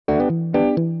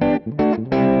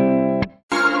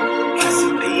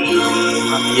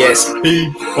Yes,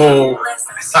 people.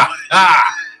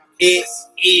 It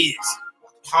is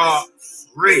part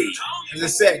 3. As I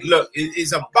said, look,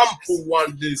 it's a bumper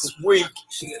one this week,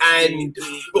 and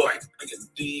boy,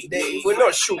 we're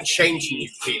not shortchanging you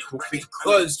people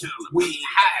because we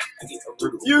have a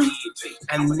review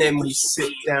and then we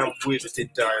sit down with the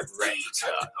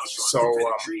director. So,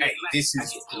 hey, this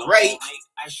is great.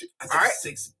 Alright,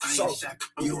 so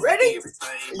you ready?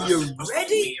 You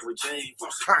ready?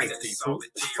 Alright, people,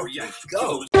 let's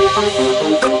go.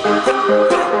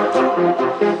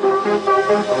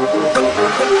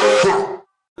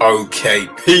 Okay,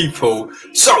 people,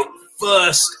 so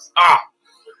first up,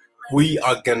 we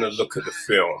are going to look at the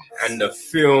film, and the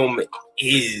film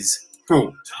is,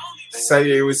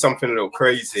 say it was something a little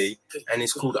crazy, and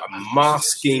it's called A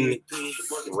Masking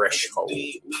Threshold.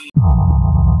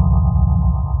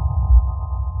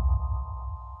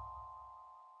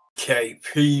 Okay,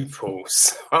 people,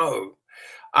 so,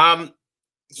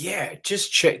 yeah,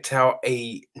 just checked out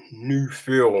a new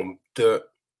film that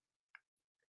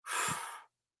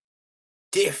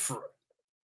different.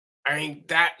 I mean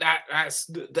that's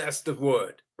the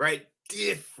word, right?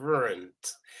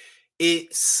 Different.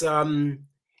 It's yeah,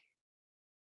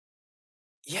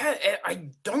 I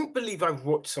don't believe I've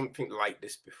watched something like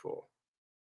this before.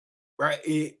 Right?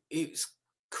 It's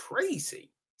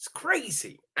crazy. It's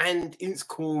crazy. And it's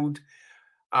called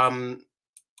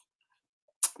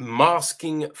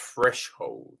Masking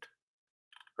Threshold.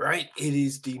 Right? It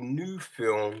is the new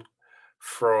film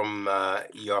from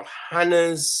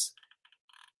Johannes.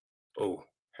 Oh,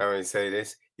 how do I say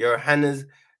this? Johannes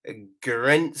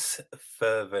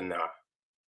Grenzfurthner.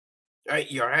 Right,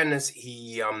 Johannes,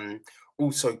 he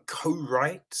also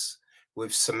co-writes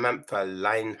with Samantha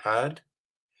Leinhard.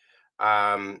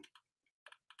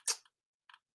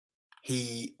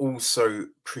 He also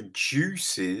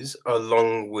produces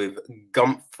along with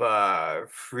Gunther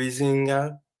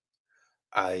Friesinger,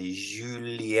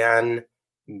 Julian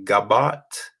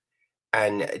Gabat,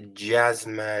 and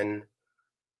Jasmine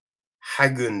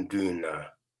Hagendüner.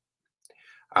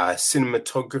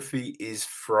 Cinematography is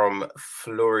from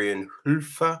Florian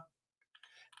Hülfer,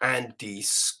 and the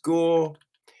score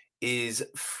is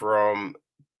from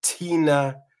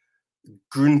Tina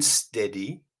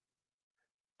Grunsteddy,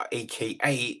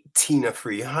 aka Tina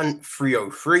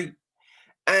 303,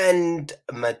 and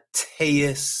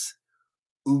Matthias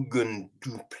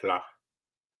Ugendupla.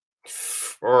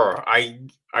 I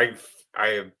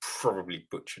have probably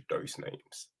butchered those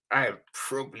names.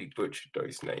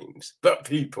 But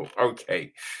people,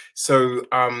 okay. So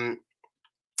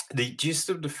the gist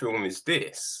of the film is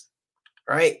this,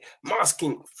 right?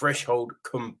 Masking Threshold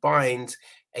combines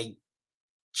a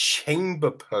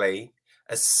chamber play,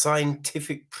 a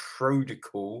scientific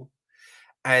protocol,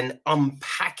 an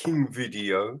unpacking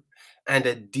video, and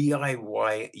a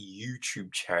DIY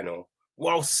YouTube channel,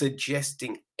 while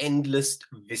suggesting endless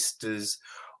vistas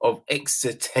of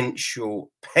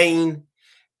existential pain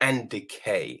and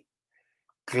decay.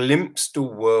 Glimpse the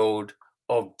world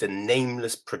of the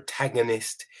nameless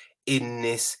protagonist in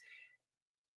this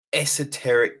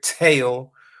esoteric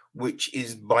tale, which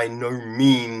is by no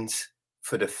means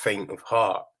for the faint of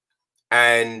heart.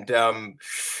 And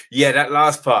yeah, that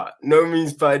last part, no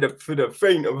means for the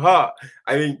faint of heart.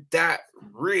 I mean, that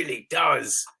really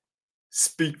does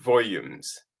speak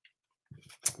volumes,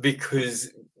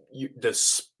 because the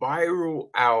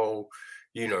spiral our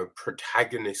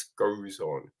protagonist goes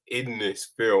on in this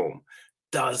film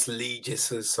does lead you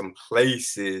to some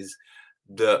places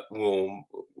that will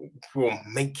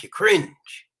make you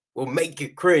cringe,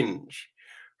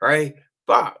 right?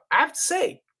 But I have to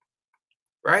say,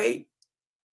 right,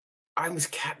 I was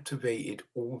captivated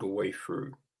all the way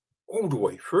through.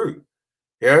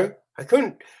 I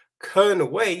couldn't turn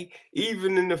away,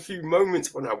 even in a few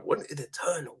moments when I wanted to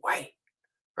turn away,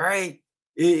 right?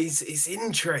 It's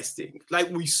interesting. Like,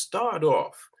 we start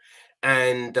off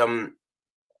and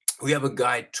we have a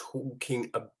guy talking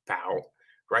about,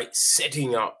 right,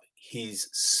 setting up his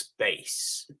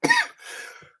space.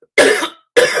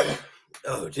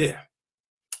 Oh dear.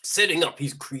 Setting up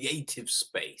his creative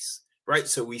space, right?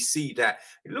 So we see that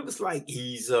it looks like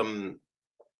he's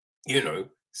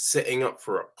setting up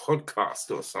for a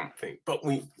podcast or something, but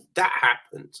that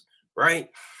happens, right?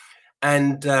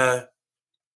 And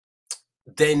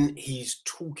then he's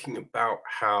talking about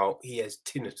how he has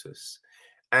tinnitus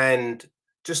and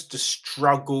just the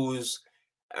struggles,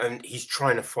 and he's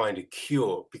trying to find a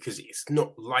cure because it's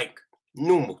not like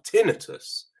normal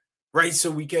tinnitus, right?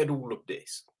 So we get all of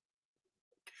this,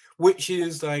 which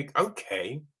is like,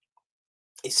 okay,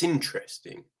 it's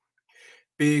interesting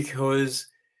because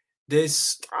there's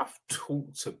stuff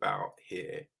talked about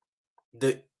here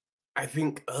that I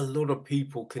think a lot of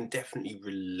people can definitely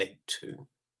relate to,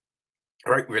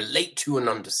 right? Relate to and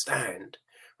understand,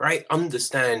 right?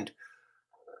 Understand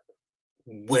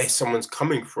where someone's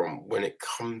coming from when it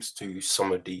comes to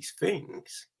some of these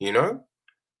things, you know?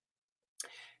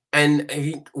 And I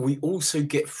think we also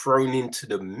get thrown into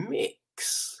the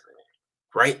mix,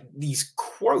 right? These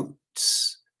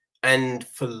quotes and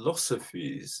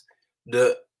philosophies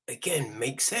that again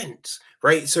make sense,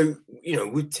 right? So,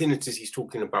 with tinnitus, he's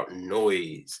talking about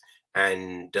noise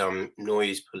and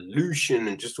noise pollution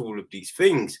and just all of these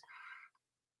things.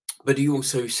 But he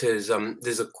also says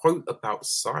there's a quote about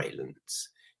silence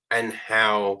and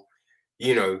how,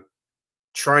 you know,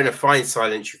 trying to find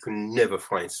silence, you can never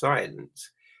find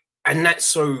silence. And that's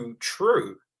so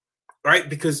true, right?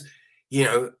 Because, you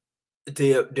know,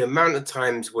 the amount of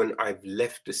times when I've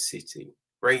left the city,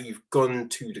 right? You've gone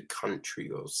to the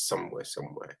country or somewhere,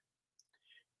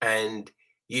 and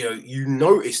you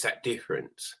notice that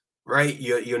difference, right?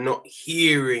 You're not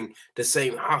hearing the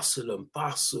same hustle and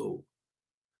bustle,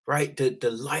 right? The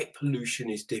light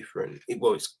pollution is different.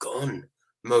 It's gone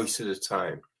most of the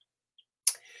time.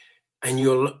 And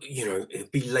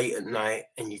it'd be late at night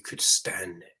and you could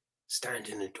stand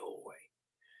in the doorway,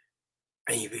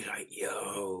 and you'd be like,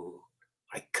 yo,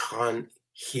 I can't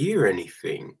hear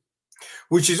anything,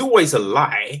 which is always a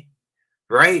lie,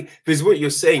 right? Because what you're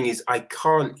saying is, I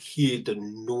can't hear the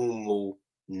normal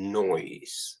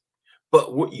noise.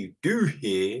 But what you do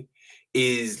hear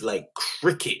is like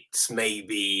crickets,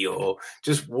 maybe, or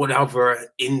just whatever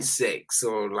insects,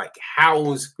 or like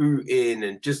owls hooting,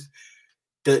 and just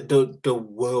the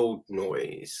world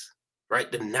noise,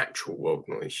 right? The natural world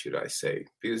noise, should I say?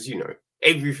 Because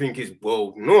everything is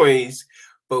world noise,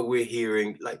 but we're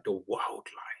hearing like the wildlife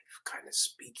kind of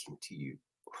speaking to you,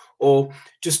 or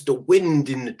just the wind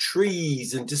in the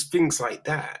trees and just things like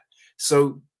that.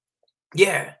 So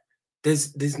yeah,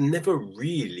 there's never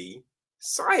really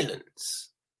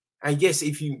silence. I guess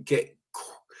if you get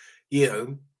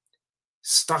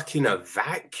stuck in a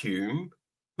vacuum,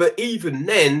 but even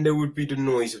then there would be the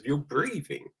noise of your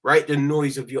breathing, right? The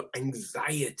noise of your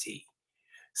anxiety.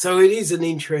 So it is an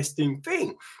interesting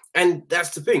thing. And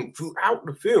that's the thing. Throughout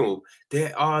the film,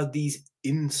 there are these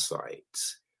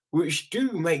insights which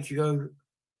do make you go,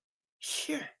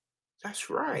 yeah, that's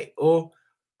right. Or,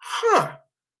 huh,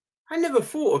 I never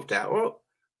thought of that. Or,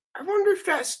 I wonder if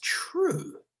that's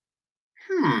true.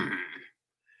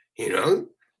 You know,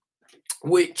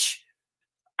 which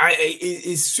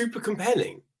is super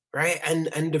compelling, right?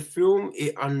 And the film,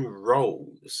 it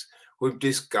unrolls with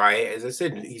this guy. As I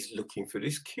said, he's looking for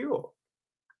this cure.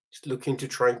 He's looking to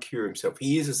try and cure himself.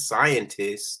 He is a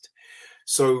scientist,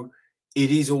 so it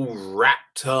is all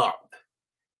wrapped up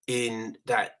in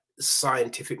that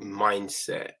scientific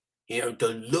mindset.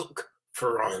 The look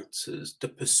for answers, the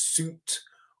pursuit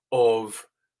of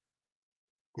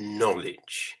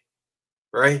knowledge,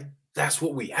 right? That's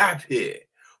what we have here.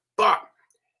 But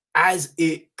as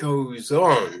it goes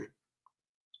on,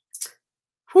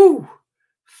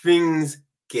 things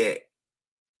get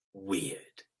weird.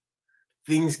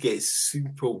 Things get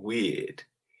super weird.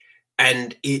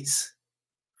 And it's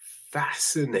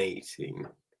fascinating,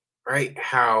 right?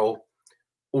 How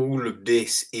all of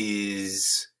this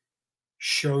is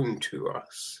shown to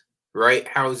us, right?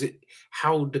 How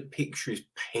the picture is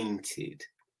painted.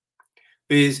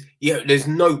 Because there's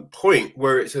no point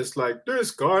where it's just like,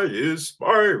 this guy is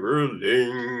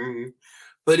spiraling,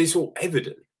 but it's all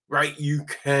evident, right? You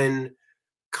can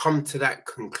come to that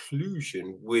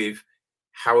conclusion with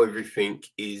how everything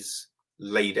is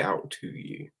laid out to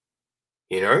you.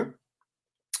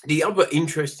 The other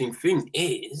interesting thing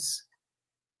is,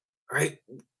 right,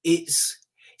 it's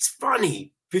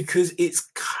funny because it's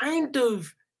kind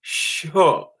of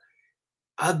shot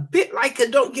a bit like a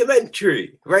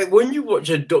documentary, right? When you watch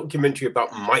a documentary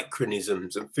about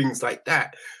micronisms and things like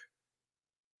that,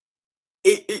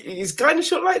 it is kind of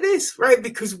shot like this, right?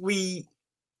 Because we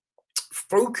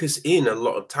focus in a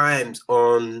lot of times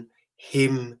on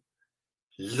him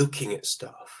looking at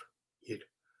stuff.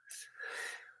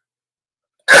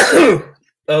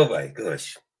 Oh my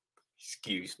gosh,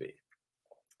 excuse me.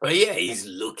 But yeah, he's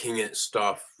looking at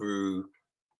stuff through,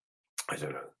 I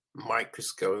don't know,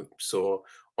 microscopes or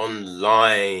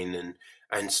online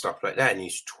and stuff like that. And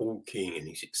he's talking and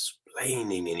he's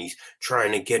explaining and he's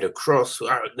trying to get across.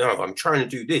 No, I'm trying to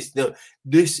do this. No,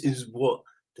 this is what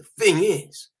the thing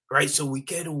is, right? So we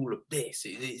get all of this.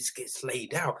 It gets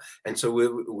laid out, and so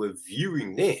we're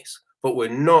viewing this, but we're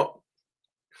not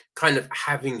kind of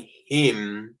having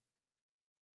him,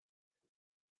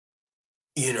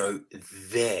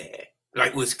 there.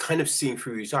 like was kind of seen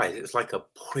through his eyes. It's like a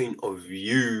point of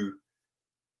view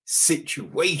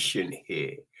situation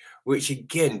here, which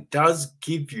again does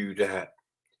give you that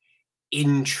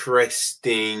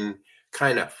interesting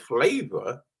kind of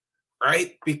flavor,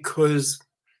 right? Because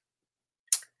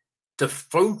the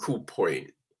focal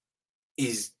point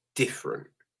is different.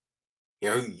 You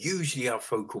know, usually our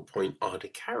focal point are the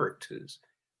characters,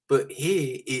 but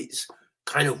here it's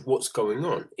kind of what's going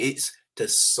on. It's the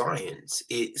science.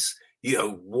 It's, you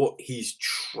know, what he's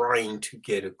trying to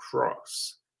get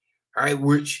across, right?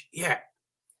 Which, yeah,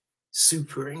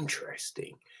 super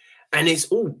interesting. And it's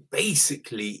all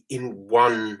basically in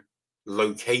one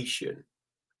location,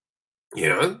 you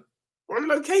know, one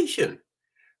location,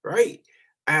 right?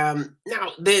 Now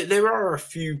there are a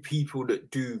few people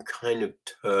that do kind of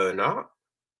turn up,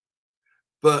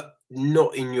 but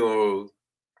not in your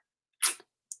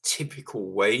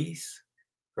typical ways,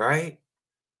 right?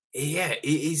 Yeah, it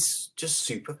is just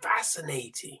super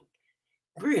fascinating.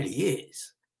 It really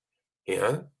is, you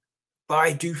know. But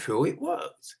I do feel it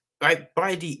worked. Like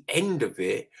by the end of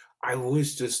it, I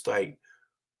was just like,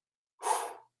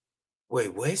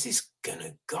 wait, where's this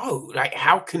gonna go? Like,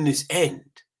 how can this end?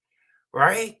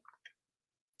 Right?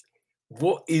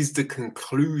 What is the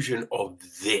conclusion of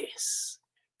this?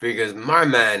 Because my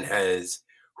man has,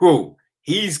 whoa,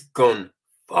 he's gone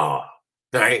far,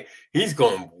 right? He's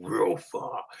gone real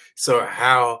far. So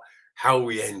how are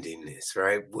we ending this,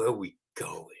 right? Where are we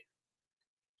going?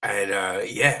 And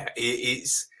yeah,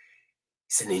 it's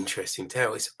an interesting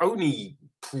tale. It's only,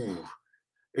 I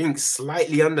think,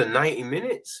 slightly under 90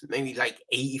 minutes, maybe like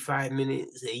 85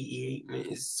 minutes, 88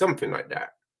 minutes, something like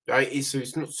that. Right? So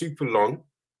it's not super long.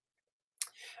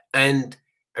 And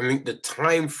I mean, the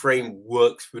time frame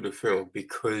works for the film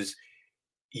because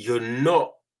you're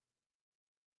not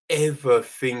ever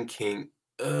thinking,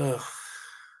 ugh,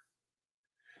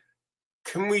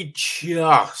 can we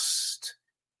just,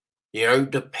 you know,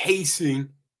 the pacing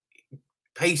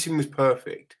was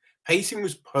perfect. Pacing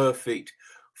was perfect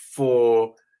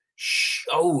for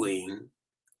showing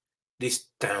this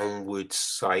downward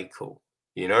cycle,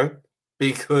 you know,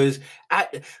 because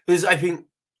because I think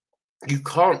you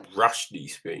can't rush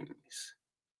these things,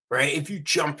 right? If you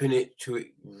jump in it to it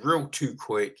real too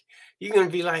quick, you're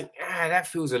gonna be like, that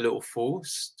feels a little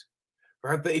forced,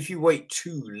 right? But if you wait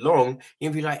too long,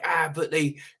 you'll be like, but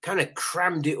they kind of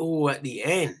crammed it all at the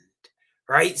end,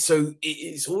 right? So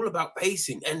it's all about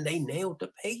pacing, and they nailed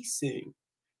the pacing.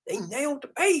 They nailed the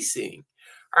pacing,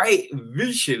 right?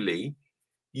 Visually,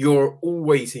 you're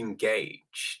always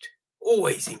engaged,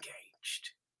 always engaged.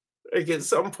 Like at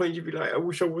some point, you'd be like, I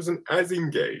wish I wasn't as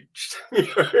engaged. You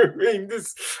know what I mean?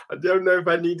 This, I don't know if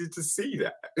I needed to see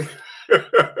that.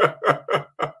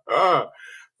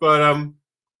 But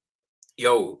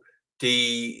yo,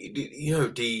 you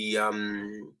know,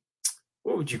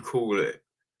 what would you call it?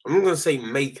 I'm not gonna say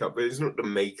makeup, but it's not the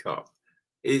makeup.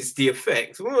 It's the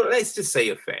effects. Well, let's just say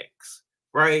effects,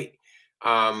 right?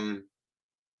 Um,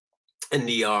 and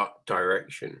the art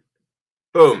direction.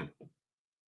 Boom.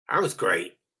 That was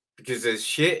great because there's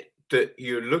shit that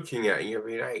you're looking at and you'll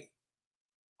be like,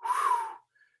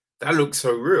 that looks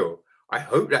so real. I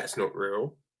hope that's not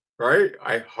real, right?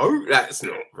 I hope that's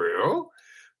not real,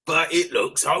 but it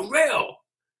looks unreal,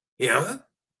 you know?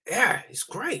 Yeah, it's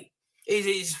great. It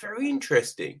is very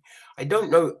interesting. I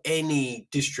don't know any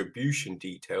distribution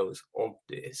details of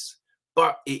this,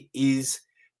 but it is,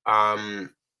 yeah,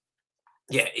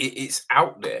 it's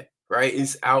out there, right?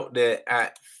 It's out there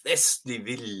at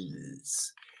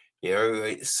festivals. You know,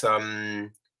 it's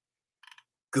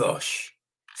gosh,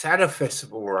 it's at a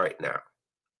festival right now.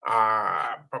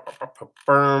 I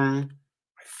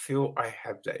feel I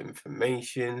have that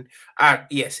information.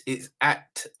 Yes, it's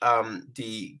at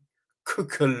the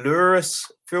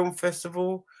Cuculurus Film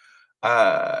Festival.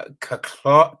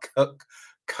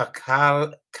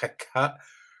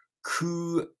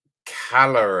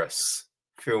 Cuculurus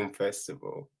Film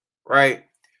Festival, right?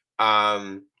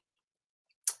 Um,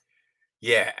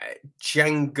 yeah,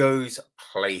 Django's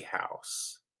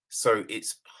Playhouse. So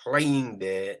it's playing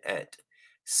there at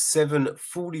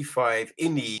 7:45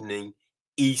 in the evening,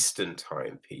 Eastern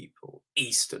time, people.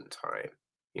 Eastern time.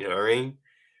 You know what I mean?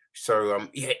 So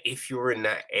yeah, if you're in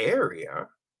that area,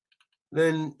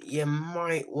 then you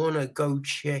might want to go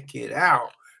check it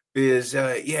out. Because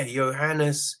yeah,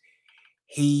 Johannes,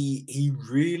 he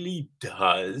really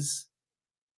does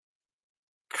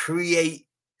create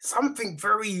something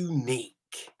very unique.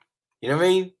 You know what I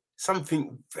mean?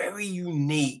 Something very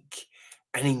unique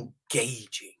and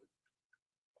engaging.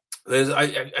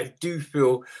 I do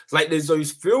feel like there's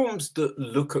those films that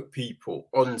look at people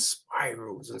on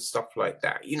spirals and stuff like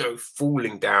that. You know,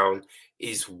 Falling Down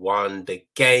is one. The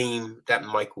Game, that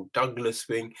Michael Douglas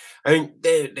thing. I mean,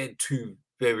 they're two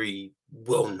very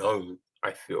well known,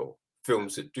 I feel,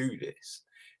 films that do this.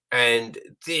 And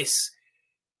this,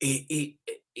 it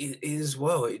is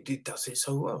well. It does it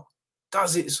so well.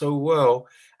 Does it so well.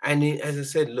 And as I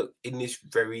said, look, in this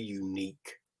very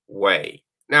unique way.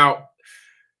 Now,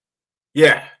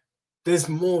 yeah, there's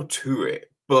more to it,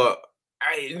 but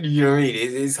you know what I mean?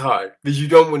 It's hard because you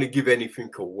don't want to give anything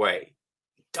away.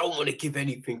 You don't want to give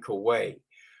anything away,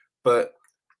 but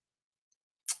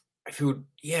I feel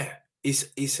yeah, it's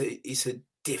a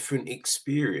different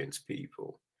experience,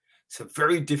 people. It's a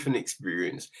very different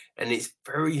experience, and it's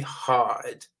very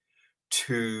hard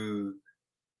to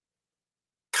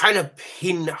kind of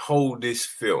pinhole this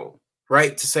film,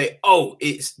 right? To say, oh,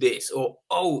 it's this or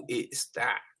oh, it's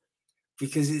that.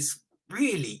 Because it's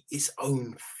really its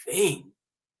own thing,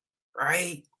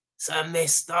 right? So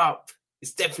messed up.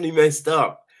 It's definitely messed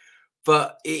up,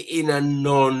 but in a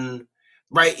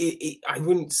right. I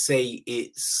wouldn't say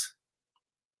it's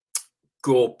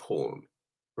gore porn,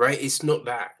 right? It's not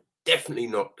that. Definitely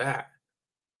not that.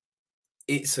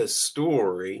 It's a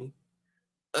story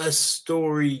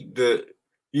that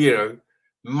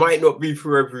might not be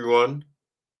for everyone.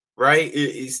 Right?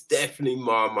 It's definitely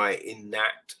Marmite in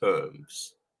that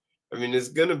terms. I mean, there's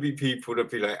going to be people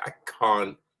that be like, I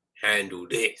can't handle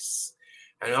this.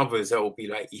 And others that will be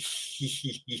like,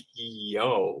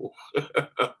 yo,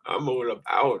 I'm all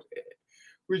about it,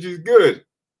 which is good.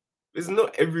 It's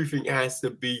not everything has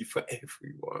to be for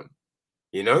everyone,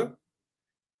 you know?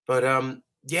 But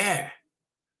yeah,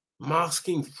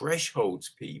 Masking Thresholds,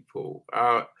 people.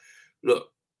 Look,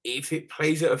 if it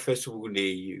plays at a festival near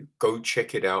you, go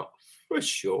check it out for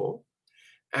sure.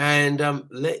 And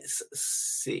let's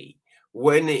see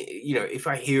when if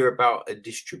I hear about a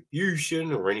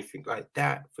distribution or anything like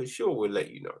that, for sure we'll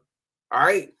let you know. All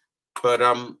right, but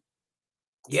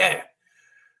yeah,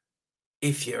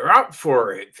 if you're up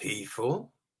for it,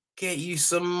 people, get you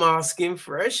some Masking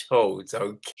Thresholds,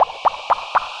 okay?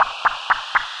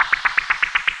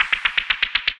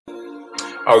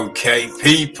 Okay,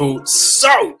 people.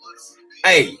 So,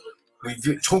 hey,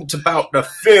 we've talked about the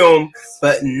film,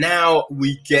 but now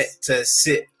we get to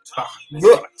sit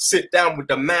down with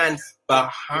the man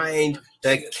behind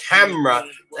the camera.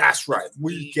 That's right.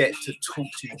 We get to talk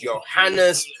to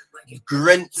Johannes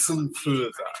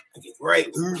Grensenfurther, right?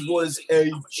 Who was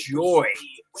a joy.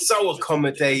 So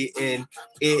accommodating.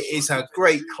 It is a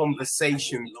great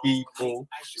conversation, people.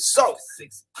 So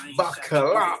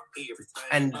buckle up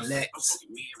and let's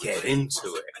get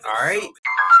into it. All right.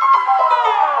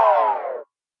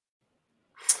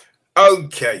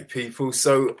 Okay, people.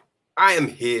 So I am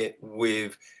here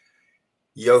with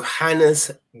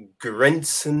Johannes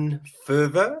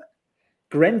Grensenfurther.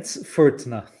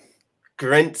 Grensenfurther.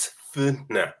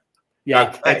 Grensenfurther.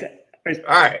 Yeah. Okay.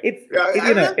 All right.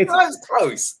 It's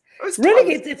close.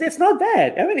 Really, it's not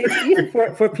bad. I mean, it's even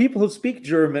for people who speak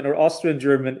German or Austrian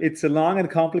German, it's a long and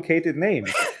complicated name.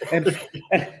 And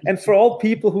for all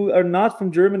people who are not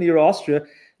from Germany or Austria,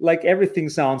 like everything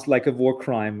sounds like a war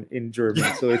crime in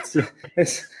German. So it's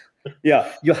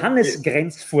Johannes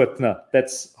Grensenfurther.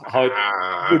 That's how it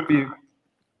would be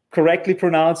correctly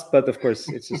pronounced. But of course,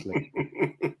 it's just like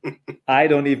I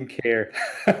don't even care.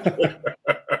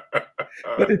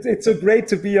 But it's so great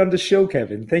to be on the show,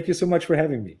 Kevin. Thank you so much for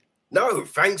having me. No,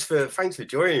 thanks for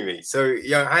joining me. So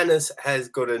Johannes has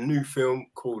got a new film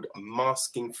called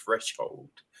Masking Threshold,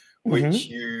 which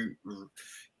you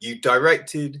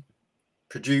directed,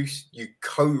 produced, you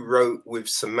co-wrote with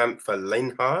Samantha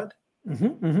Leonhard.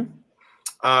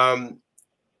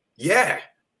 Yeah.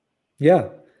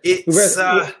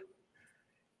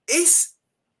 It's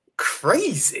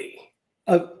crazy.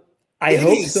 I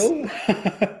hope so.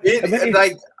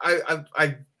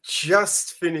 I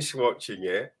just finished watching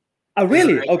it. Oh,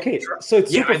 really? Okay. So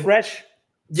it's super fresh.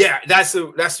 Yeah, that's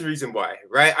the reason why,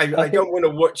 right? I don't want to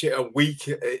watch it a week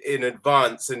in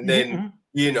advance and then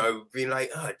being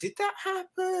like, oh, did that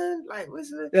happen? Like,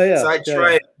 was it? So I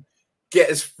try and get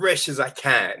as fresh as I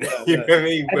can. You know what I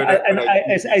mean?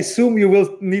 I assume you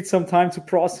will need some time to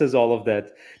process all of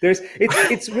that.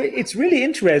 It's really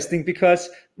interesting because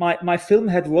my film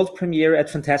had world premiere at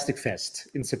Fantastic Fest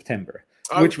in September,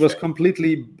 which was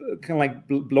completely kind of like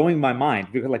blowing my mind.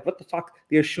 We were like, what the fuck?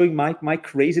 They're showing my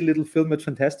crazy little film at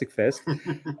Fantastic Fest.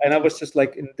 And I was just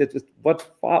like,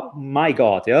 what? Oh, my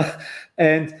God, yeah.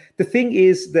 And the thing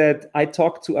is that I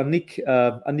talked to Anik.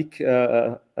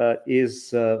 Anik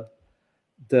is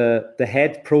the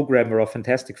head programmer of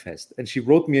Fantastic Fest, and she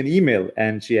wrote me an email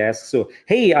and she asked, so,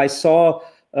 hey, I saw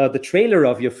the trailer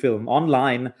of your film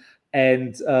online,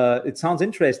 and it sounds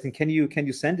interesting. Can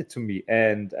you send it to me?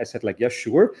 And I said, like, yeah,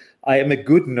 sure. I am a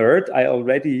good nerd. I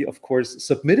already, of course,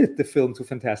 submitted the film to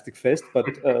Fantastic Fest, but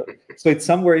so it's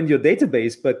somewhere in your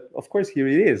database. But of course, here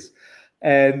it is.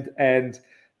 And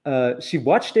she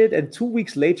watched it, and 2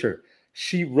 weeks later,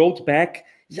 she wrote back,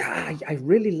 yeah, I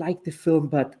really like the film,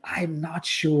 but I'm not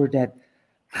sure that,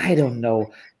 I don't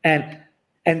know.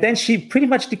 And then she pretty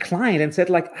much declined and said,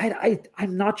 like,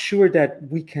 I'm not sure that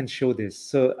we can show this.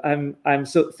 So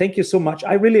so thank you so much.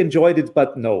 I really enjoyed it,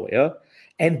 but no, yeah.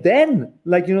 And then,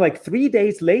 like 3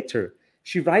 days later,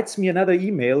 she writes me another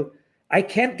email. I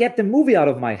can't get the movie out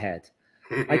of my head.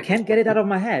 I can't get it out of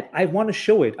my head. I want to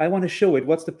show it.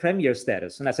 What's the premiere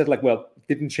status? And I said, like, well, it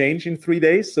didn't change in 3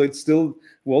 days, so it's still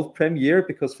world premiere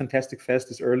because Fantastic Fest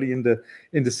is early in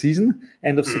the season,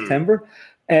 end of September.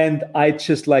 And I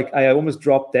just I almost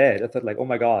dropped dead. I thought, like, oh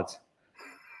my God,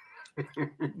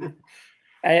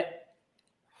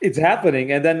 it's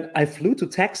happening. And then I flew to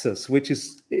Texas, which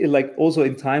is like also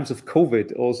in times of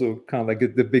COVID, also kind of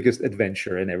like the biggest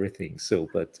adventure and everything. So,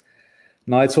 but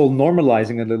now it's all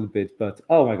normalizing a little bit, but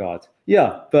oh my God.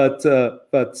 Yeah. But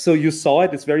so you saw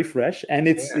it, it's very fresh, and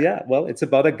it's, well, it's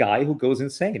about a guy who goes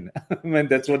insane. And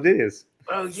that's what it is.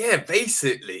 Oh yeah,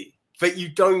 basically. But you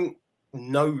don't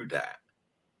know that.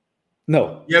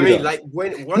 No. Yeah, I mean, like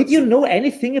did you know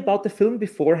anything about the film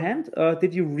beforehand?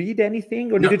 Did you read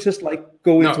anything, or did you just like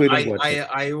go into it and watch it?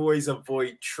 I always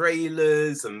avoid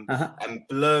trailers and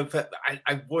blurb.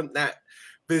 I want that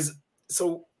because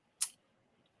so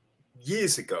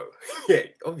years ago,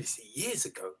 obviously years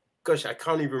ago. Gosh, I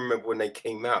can't even remember when they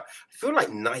came out. I feel like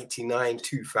 99,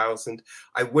 2000.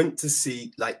 I went to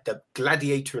see like the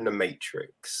Gladiator and the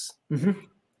Matrix. And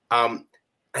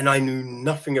I knew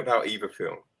nothing about either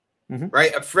film.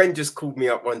 Right, a friend just called me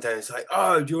up one day and was like,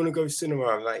 "Oh, do you want to go cinema?"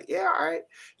 I'm like, "Yeah, all right."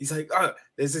 He's like, "Oh,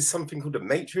 there's this something called the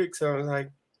Matrix." And I was like,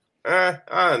 I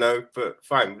don't know, but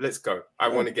fine, let's go. I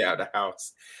want to get out of the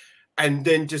house. And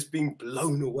then just being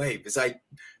blown away because I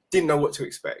didn't know what to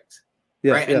expect.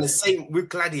 Right, and the same with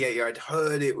Gladiator. I'd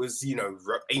heard it was,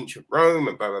 ancient Rome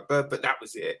and blah blah blah, but that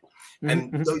was it.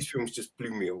 And those films just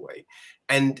blew me away.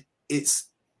 And it's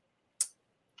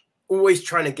always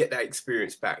trying to get that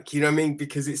experience back, you know what I mean?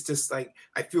 Because it's just like,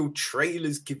 I feel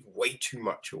trailers give way too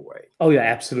much away. Oh yeah,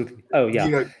 absolutely. Oh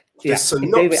yeah.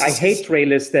 I hate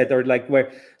trailers that are like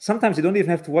where sometimes you don't even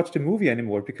have to watch the movie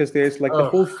anymore because there's like the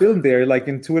whole film there, like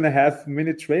in 2.5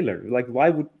 minute trailer. Like why?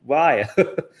 Well,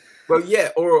 yeah,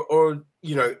 or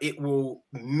it will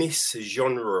miss a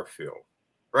genre of film,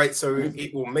 right? So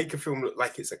it will make a film look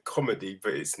like it's a comedy,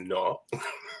 but it's not.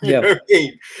 You know what I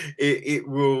mean? It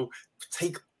will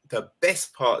take the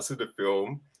best parts of the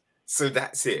film, so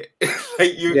that's it.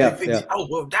 Like you're thinking, oh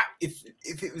well, that if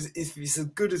it's as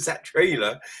good as that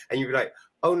trailer, and you're like,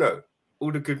 oh no,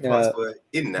 all the good parts were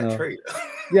in that trailer.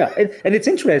 And it's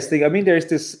interesting. I mean, there's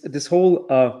this whole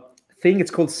thing.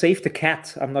 It's called Save the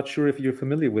Cat. I'm not sure if you're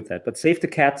familiar with that, but Save the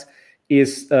Cat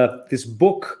is this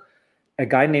book a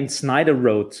guy named Snyder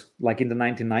wrote, like in the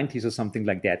 1990s or something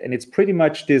like that. And it's pretty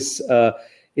much this.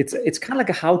 It's kind of like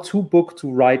a how-to book to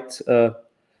write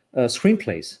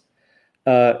screenplays.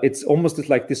 It's almost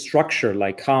like this structure,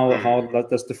 like how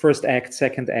does the first act,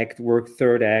 second act work,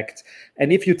 third act,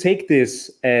 and if you take this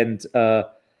and you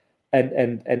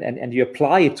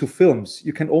apply it to films,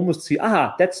 you can almost see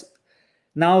that's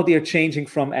now they're changing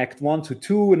from act 1 to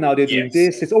 2, and now they're doing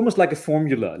this. It's almost like a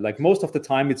formula. Like most of the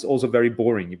time, it's also very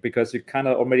boring because you kind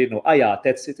of already know.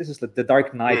 That's it. This is like the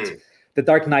Dark Knight. The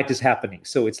Dark Knight is happening.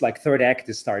 So it's like third act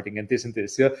is starting and this and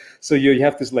this. Yeah. So you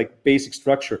have this like basic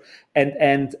structure.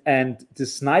 And the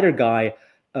Snyder guy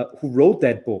who wrote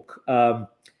that book,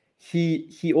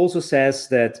 he also says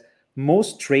that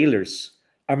most trailers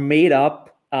are made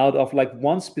up out of like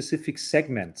one specific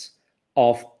segment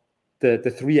of the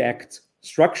 3-act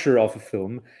structure of a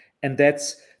film. And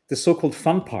that's the so-called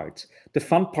fun part. The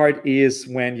fun part is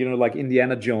when, like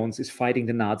Indiana Jones is fighting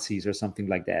the Nazis or something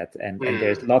like that. And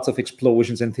there's lots of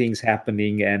explosions and things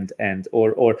happening.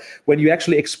 Or when you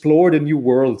actually explore the new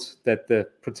world that the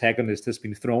protagonist has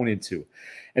been thrown into.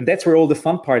 And that's where all the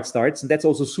fun part starts. And that's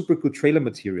also super good trailer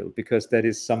material because that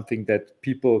is something that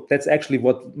that's actually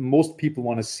what most people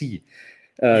want to see.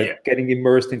 Getting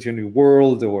immersed into a new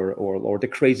world or the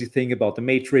crazy thing about the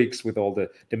Matrix with all the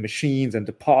machines and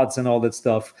the pods and all that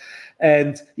stuff.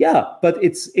 And but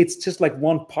it's just like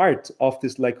one part of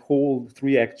this like whole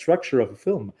 3-act structure of a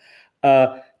film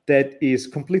that is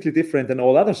completely different than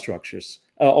all other structures.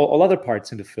 all other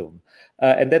parts in the film.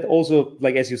 And that also,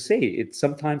 like as you say, it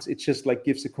sometimes it just like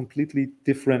gives a completely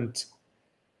different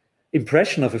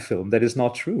impression of a film that is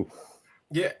not true.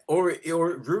 Yeah, or it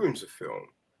ruins a film.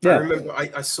 Yeah. I remember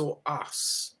I saw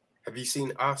Us. Have you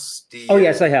seen Us? Oh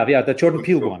yes, I have. Yeah, the Jordan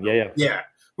Peele one. Yeah,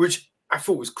 which I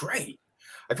thought was great.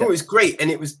 I thought it was great,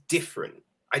 and it was different.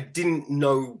 I didn't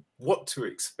know what to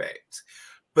expect,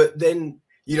 but then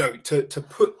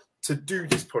to do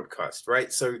this podcast,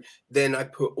 right? So then I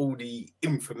put all the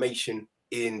information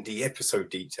in the episode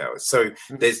details. So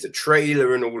there's the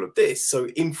trailer and all of this. So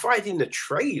in finding the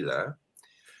trailer,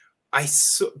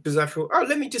 because I thought, oh,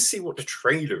 let me just see what the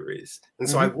trailer is. And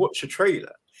so I watched the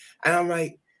trailer, and I'm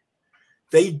like,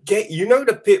 they get,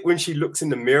 the bit when she looks in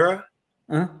the mirror?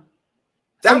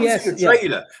 That was in the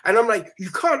trailer. And I'm like,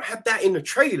 you can't have that in the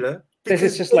trailer. This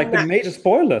is just like the major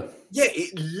spoiler. Yeah,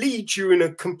 it leads you in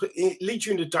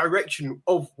the direction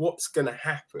of what's going to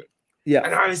happen. Yeah.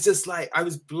 And I was just like, I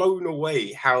was blown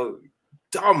away how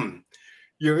dumb,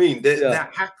 that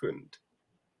happened.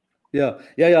 Yeah.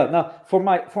 Now, for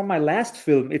my last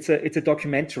film, it's a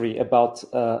documentary about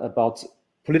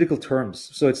political terms.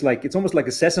 So it's almost like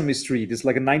a Sesame Street. It's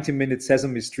like a 90-minute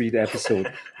Sesame Street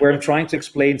episode where I'm trying to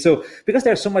explain. So because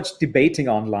there's so much debating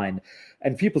online,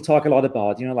 and people talk a lot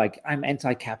about, like I'm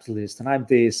anti-capitalist and I'm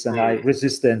this and I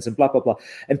resistance and blah blah blah,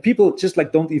 and people just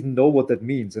like don't even know what that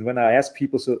means. And when I ask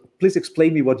people, so please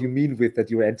explain me what you mean with that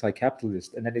you're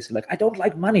anti-capitalist, and then they say like, I don't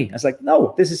like money. I was like,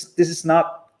 no, this is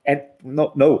not. And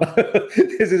no,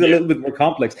 this is a little bit more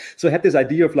complex. So I had this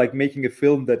idea of like making a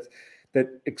film that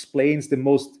explains the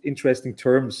most interesting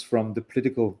terms from the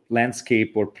political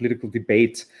landscape or political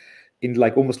debate in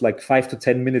like almost like 5 to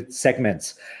 10 minute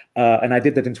segments. And I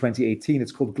did that in 2018.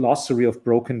 It's called Glossary of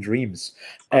Broken Dreams.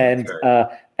 And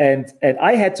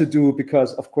I had to do,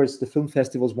 because of course the film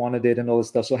festivals wanted it and all this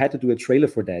stuff. So I had to do a trailer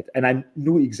for that. And I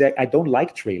knew I don't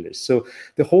like trailers. So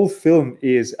the whole film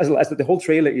is, the whole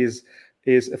trailer is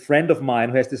a friend of mine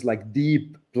who has this like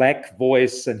deep black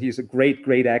voice, and he's a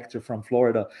great actor from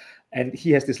Florida, and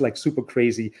he has this like super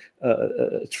crazy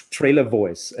trailer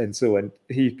voice, and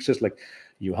he just like,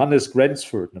 Johannes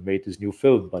Grensford made this new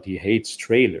film, but he hates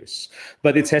trailers.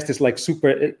 But it has this like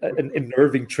super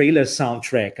unnerving trailer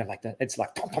soundtrack, and like that, it's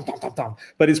like dum, dum, dum, dum, dum.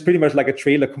 But it's pretty much like a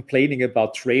trailer complaining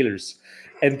about trailers.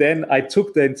 And then I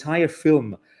took the entire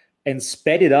film and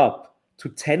sped it up to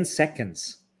 10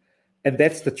 seconds. And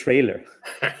that's the trailer.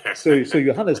 So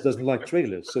Johannes doesn't like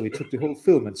trailers. So he took the whole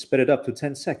film and sped it up to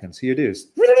 10 seconds. Here it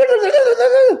is.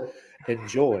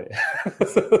 Enjoy.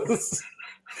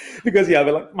 Because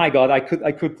but like, my God, I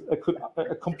could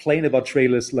complain about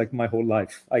trailers like my whole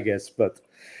life, I guess. But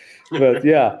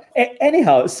yeah.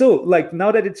 Anyhow, so like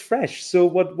now that it's fresh, so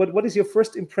what is your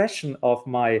first impression of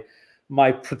my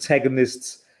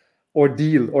protagonist's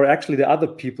ordeal, or actually the other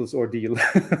people's ordeal?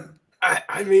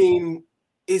 I mean,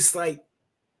 it's like,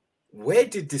 where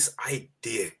did this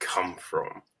idea come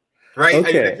from? Right?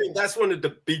 Okay. I think that's one of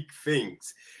the big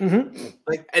things.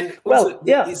 Like, and also,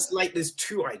 it's like there's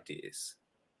two ideas,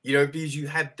 because you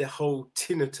had the whole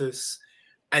tinnitus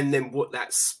and then what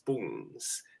that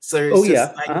spawns. So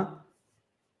it's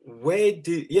where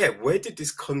did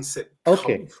this concept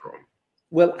come from?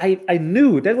 Well, I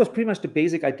knew that was pretty much the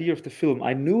basic idea of the film.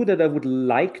 I knew that I would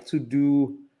like to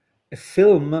do a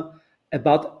film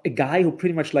about a guy who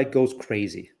pretty much like goes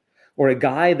crazy, or a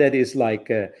guy that is like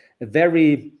a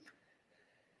very,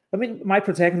 I mean, my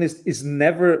protagonist is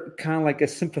never kind of like a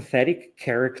sympathetic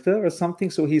character or something.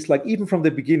 So he's like, even from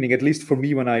the beginning, at least for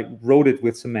me, when I wrote it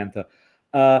with Samantha,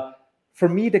 for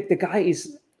me, the guy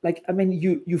is like, I mean,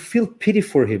 you feel pity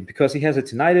for him because he has a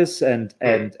tinnitus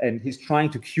and he's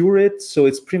trying to cure it. So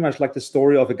it's pretty much like the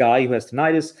story of a guy who has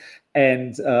tinnitus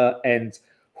and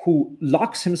who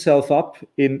locks himself up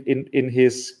in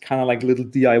his kind of like little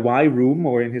DIY room,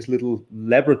 or in his little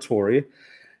laboratory.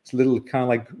 It's a little kind of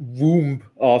like womb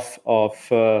of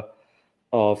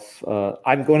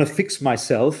I'm going to fix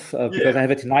myself because I have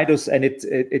a tinnitus and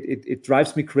it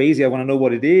drives me crazy. I want to know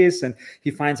what it is. And he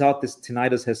finds out this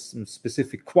tinnitus has some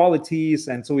specific qualities.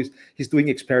 And so he's doing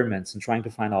experiments and trying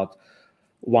to find out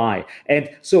why. And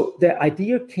so the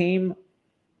idea came,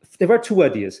 there were two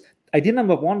ideas. Idea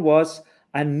number one was,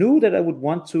 I knew that I would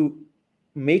want to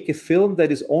make a film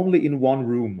that is only in one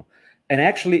room. And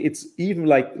actually, it's even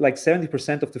like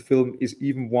 70% of the film is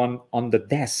even one on the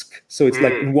desk. So it's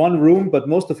like in one room, but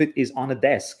most of it is on a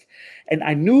desk. And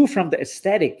I knew from the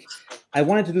aesthetic, I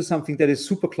wanted to do something that is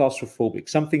super claustrophobic,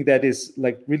 something that is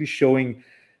like really showing,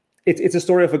 it's a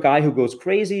story of a guy who goes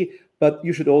crazy, but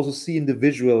you should also see in the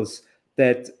visuals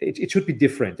that it should be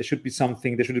different. There should be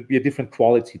something, there should be a different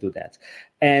quality to that.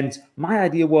 And my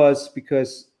idea was,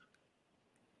 because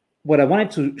what I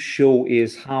wanted to show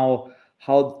is how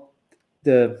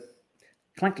the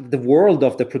kind of the world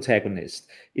of the protagonist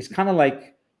is kind of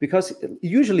like, because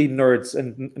usually nerds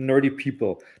and nerdy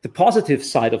people, the positive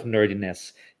side of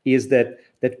nerdiness is that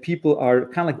people are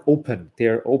kind of like open,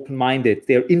 they're open-minded,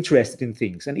 they're interested in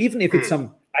things, and even if it's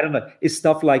some, I don't know, it's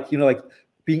stuff like, like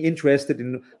being interested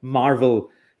in Marvel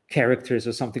characters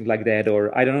or something like that,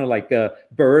 or I don't know, like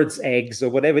birds' eggs or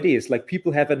whatever it is. Like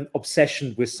people have an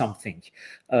obsession with something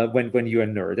when you're a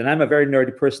nerd, and I'm a very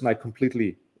nerdy person. I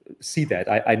completely see that.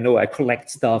 I know I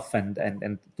collect stuff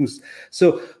and do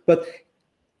so, but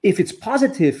if it's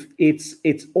positive, it's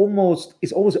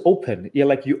always open. Yeah,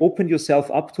 like you open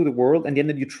yourself up to the world, and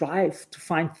then you try to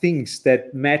find things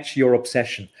that match your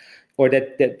obsession, or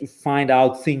that find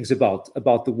out things about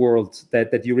the world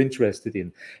that you're interested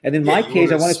in. And in my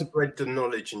case, I wanted to spread the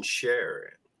knowledge and share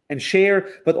it. And share,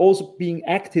 but also being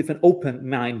active and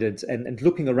open-minded and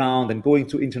looking around and going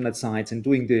to internet sites and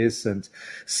doing this and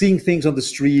seeing things on the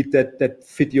street that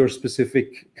fit your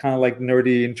specific kind of like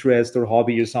nerdy interest or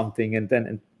hobby or something,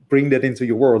 and bring that into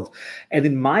your world. And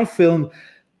in my film,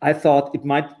 I thought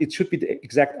it should be the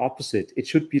exact opposite. It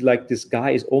should be like this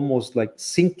guy is almost like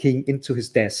sinking into his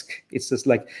desk. It's just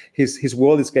like his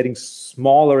world is getting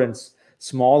smaller and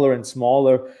smaller and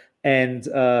smaller. And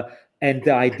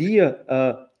the idea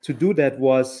to do that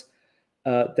was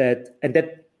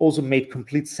that also made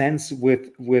complete sense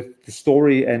with the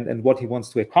story and what he wants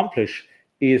to accomplish,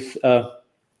 is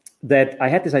that I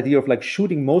had this idea of like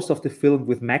shooting most of the film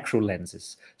with macro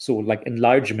lenses, so like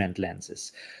enlargement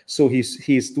lenses. So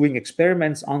he's doing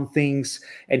experiments on things,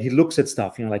 and he looks at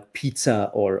stuff, like pizza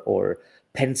or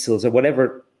pencils or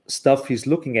whatever stuff he's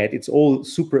looking at. It's all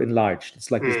super enlarged.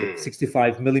 It's like this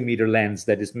 65 millimeter lens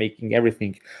that is making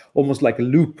everything almost like a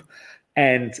loop.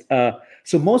 And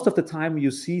so most of the time you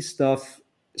see stuff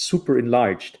super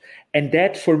enlarged, and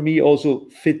that for me also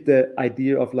fit the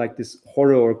idea of like this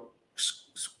horror or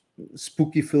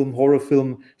spooky film, horror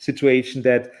film situation,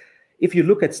 that if you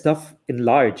look at stuff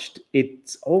enlarged,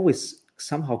 it's always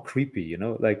somehow creepy,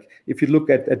 like if you look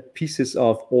at pieces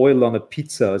of oil on a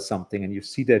pizza or something and you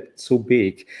see that so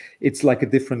big, it's like a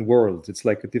different world, it's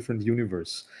like a different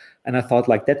universe. And I thought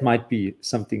like that might be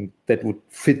something that would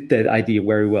fit that idea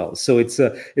very well. So it's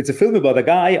a film about a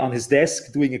guy on his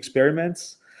desk doing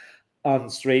experiments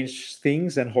on strange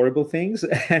things and horrible things,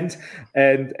 and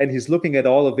he's looking at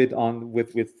all of it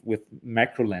with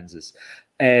macro lenses.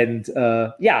 And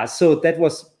so that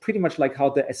was pretty much like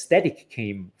how the aesthetic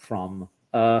came from.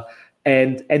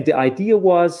 And the idea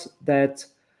was that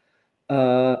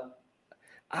I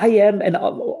am, and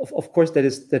of course that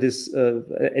is,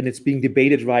 and it's being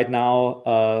debated right now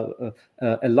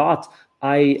a lot.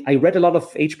 I read a lot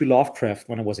of H.P. Lovecraft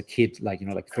when I was a kid, like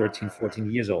 13,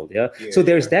 14 years old. So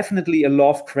there's definitely a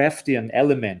Lovecraftian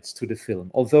element to the film.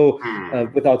 Although,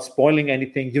 without spoiling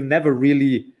anything, you never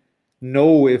really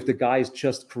know if the guy is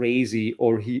just crazy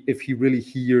or if he really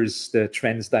hears the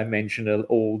transdimensional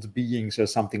old beings or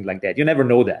something like that. You never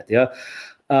know that.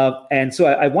 And so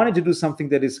I wanted to do something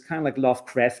that is kind of like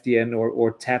Lovecraftian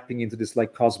or tapping into this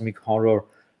like cosmic horror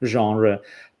genre,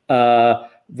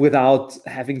 without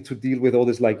having to deal with all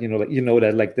this like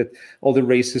that all the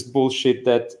racist bullshit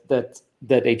that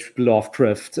H.P.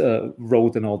 Lovecraft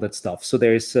wrote and all that stuff. So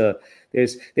there's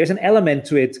an element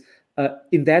to it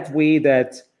in that way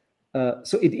that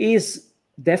so it is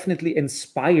definitely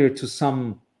inspired to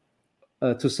some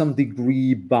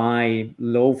degree by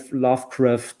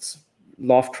Lovecraftian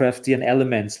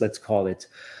elements, let's call it.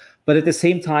 But at the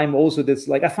same time, also that's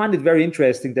like I find it very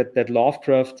interesting that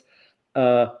Lovecraft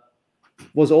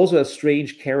was also a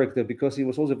strange character, because he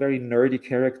was also a very nerdy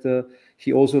character.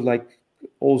 He also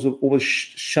always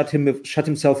shut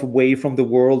himself away from the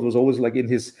world, was always like in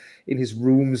his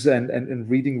rooms and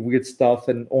reading weird stuff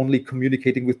and only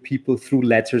communicating with people through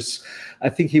letters. I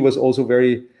think he was also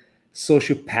very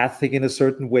sociopathic in a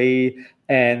certain way,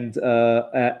 and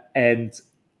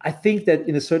I think that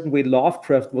in a certain way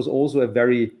Lovecraft was also a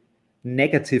very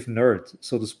negative nerd,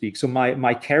 so to speak. So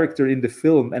my character in the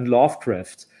film and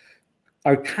Lovecraft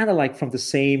are kind of like from the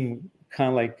same kind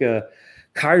of like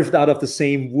carved out of the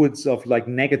same woods of like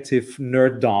negative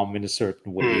nerddom in a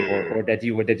certain way, or that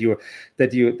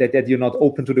you're not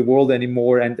open to the world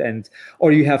anymore, and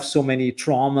or you have so many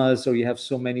traumas, or you have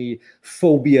so many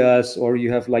phobias, or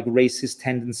you have like racist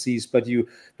tendencies, but you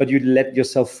let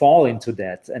yourself fall into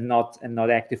that and not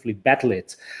actively battle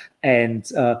it,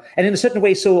 and in a certain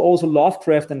way. So also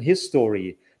Lovecraft and his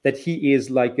story, that he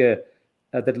is like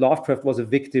that Lovecraft was a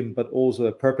victim but also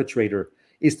a perpetrator,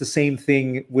 is the same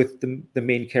thing with the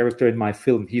main character in my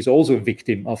film. He's also a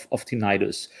victim of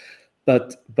tinnitus,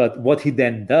 but what he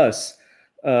then does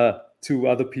to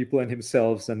other people and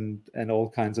himself and all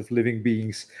kinds of living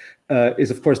beings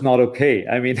is of course not okay.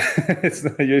 I mean, it's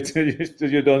not,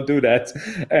 you don't do that.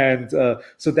 And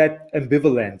so that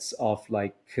ambivalence of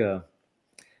like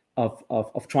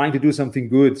of trying to do something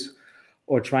good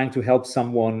or trying to help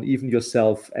someone, even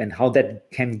yourself, and how that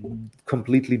can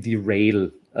completely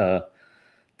derail that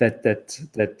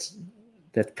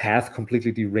path,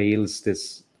 completely derails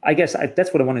this. I guess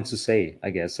that's what I wanted to say, I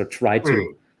guess, or try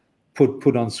to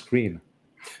put on screen.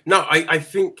 No, I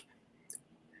think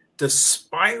the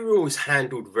spiral is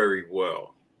handled very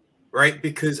well, right?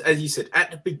 Because as you said,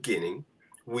 at the beginning,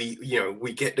 we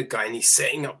get the guy and he's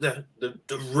setting up the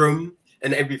room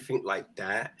and everything like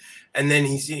that. And then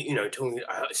he's, telling me,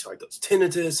 so I got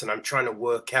tinnitus and I'm trying to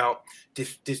work out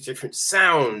different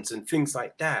sounds and things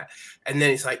like that. And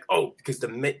then it's like, oh, because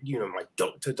my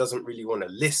doctor doesn't really want to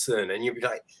listen. And you'll be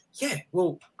like, yeah,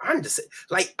 well, I understand.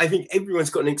 Like, I think everyone's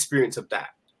got an experience of that,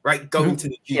 right? Going to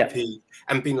the GP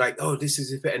and being like, oh, this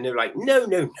is it. And they're like, no.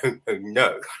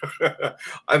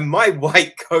 And my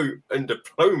white coat and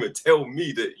diploma tell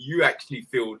me that you actually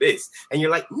feel this. And you're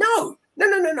like, no.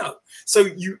 So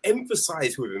you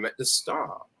emphasize with him at the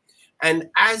start. And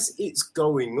as it's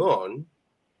going on,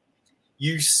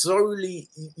 you slowly,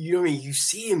 you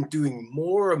see him doing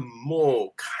more and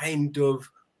more kind of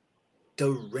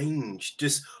deranged,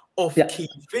 just off-key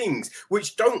things,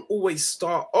 which don't always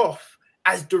start off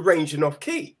as deranged and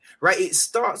off-key, right? It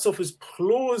starts off as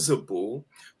plausible,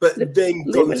 but then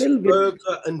goes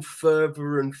further and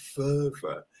further and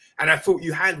further. And I thought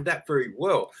you handled that very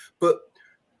well. But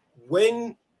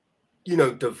when,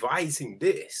 devising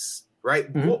this, right,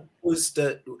 what was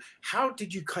how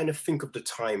did you kind of think of the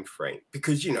time frame?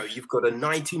 Because, you've got a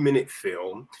 90-minute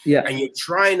film and you're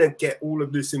trying to get all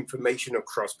of this information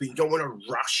across, but you don't want to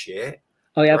rush it.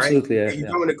 Oh, yeah, absolutely. Right? You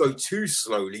don't want to go too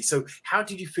slowly. So how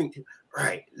did you think,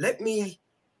 right, let me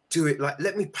do it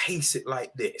let me pace it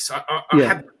like this. I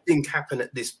have a thing happen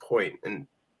at this point. And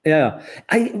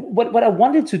what I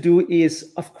wanted to do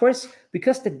is, of course,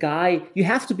 because the guy, you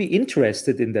have to be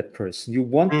interested in that person. You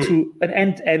want to,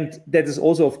 and that is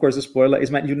also, of course, a spoiler, is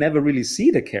you never really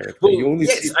see the character. Well, you only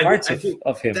see parts of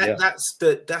him. That's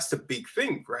the big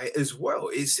thing, right? As well,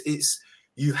 it's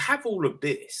you have all of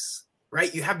this,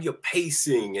 right? You have your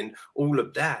pacing and all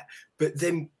of that, but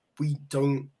then we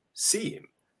don't see him.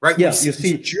 Right, yeah, you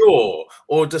see jaw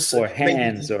or just or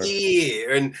hands or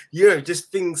ear, and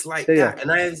just things like that.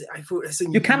 And I thought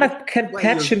you kind of can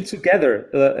patch him together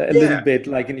a little bit,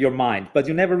 like in your mind, but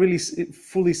you never really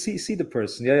fully see the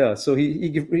person. So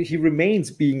he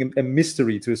remains being a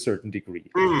mystery to a certain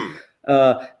degree.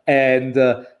 So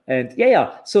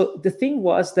the thing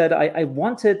was that I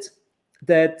wanted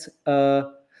that.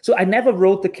 So I never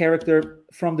wrote the character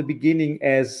from the beginning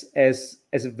as a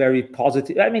very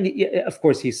positive. I mean, of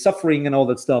course, he's suffering and all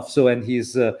that stuff. So, and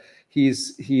he's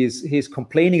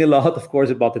complaining a lot, of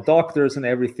course, about the doctors and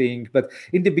everything. But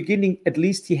in the beginning, at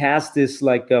least he has this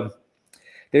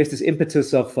there's this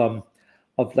impetus of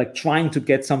like trying to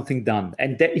get something done,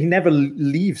 and he never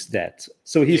leaves that.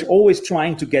 So he's always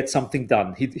trying to get something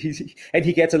done. He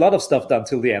gets a lot of stuff done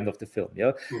till the end of the film.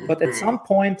 But at some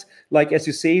point, like as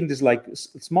you say, in this like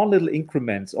small little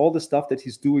increments, all the stuff that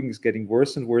he's doing is getting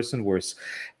worse and worse and worse.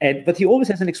 But he always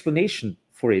has an explanation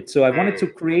for it. So I wanted to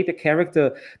create a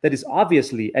character that is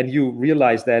obviously, and you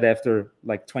realize that after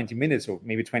like 20 minutes or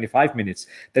maybe 25 minutes,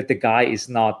 that the guy is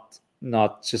not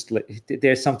just like,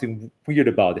 there's something weird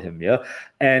about him,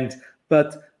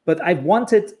 but I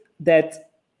wanted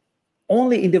that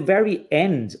only in the very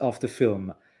end of the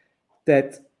film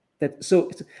so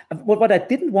what I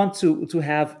didn't want to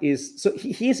have is, so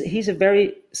he's a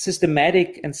very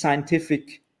systematic and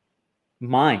scientific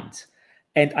mind.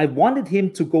 And I wanted him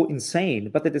to go insane,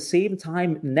 but at the same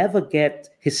time, never get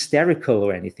hysterical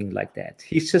or anything like that.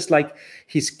 He's just like,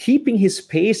 he's keeping his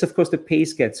pace. Of course, the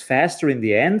pace gets faster in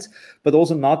the end, but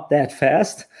also not that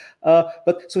fast.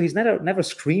 But so he's never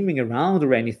screaming around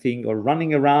or anything or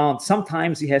running around.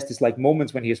 Sometimes he has these like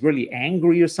moments when he's really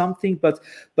angry or something, but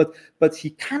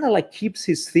he kind of like keeps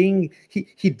his thing.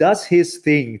 He does his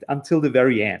thing until the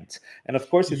very end. And of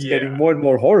course, it's getting more and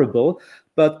more horrible.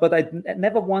 But I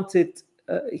never wanted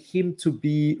him to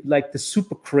be like the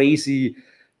super crazy,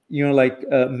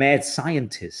 mad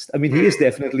scientist. I mean, he is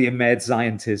definitely a mad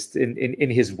scientist in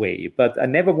his way, but I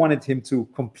never wanted him to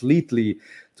completely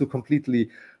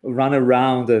run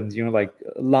around and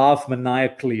laugh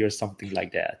maniacally or something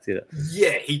like that.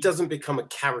 Yeah, he doesn't become a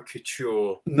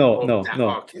caricature. No.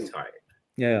 Archetype.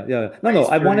 No.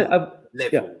 I wanted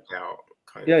leveled out.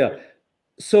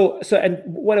 So and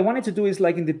what I wanted to do is,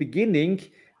 like in the beginning,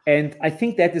 And I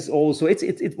think that is also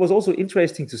it was also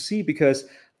interesting to see, because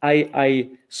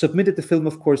I submitted the film,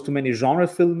 of course, to many genre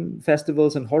film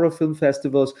festivals and horror film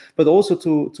festivals, but also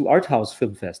to art house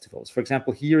film festivals. For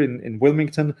example, here in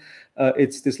Wilmington,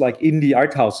 it's this like indie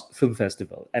art house film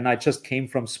festival. And I just came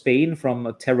from Spain,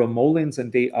 from Terra Molins,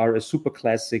 and they are a super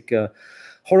classic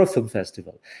horror film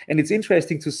festival. And it's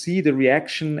interesting to see the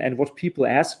reaction and what people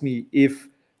ask me if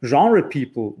genre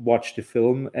people watch the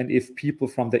film and if people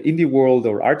from the indie world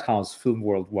or art house film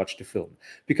world watch the film,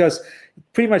 because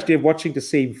pretty much they're watching the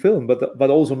same film, but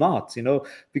also not,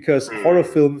 because horror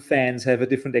film fans have a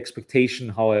different expectation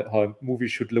how a movie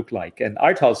should look like, and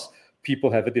art house people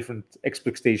have a different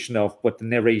expectation of what the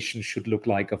narration should look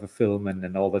like of a film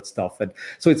and all that stuff. And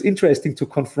so it's interesting to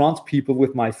confront people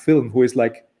with my film who is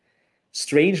like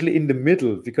strangely in the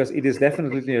middle, because it is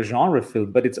definitely a genre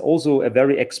film, but it's also a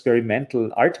very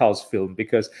experimental art house film.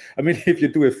 Because I mean, if you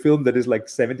do a film that is like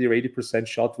 70 or 80%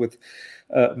 shot with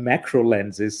macro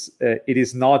lenses, it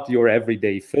is not your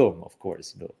everyday film, of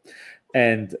course,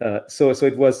 And so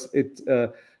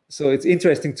it's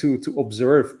interesting to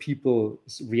observe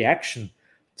people's reaction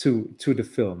to the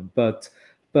film. But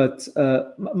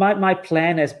my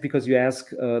plan is, because you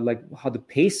ask like how the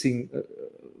pacing.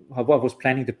 How I was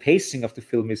planning the pacing of the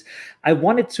film is, I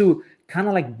wanted to kind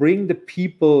of like bring the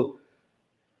people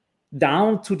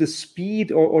down to the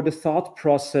speed or the thought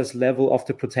process level of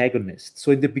the protagonist.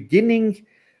 So in the beginning,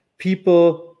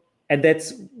 people, and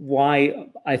that's why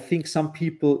I think some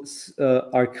people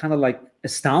are kind of like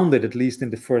astounded, at least in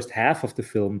the first half of the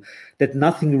film, that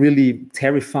nothing really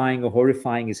terrifying or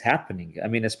horrifying is happening. I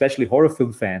mean, especially horror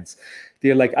film fans,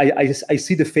 they're like, I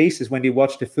see the faces when they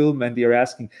watch the film and they're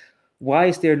asking, why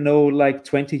is there no like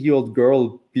 20-year-old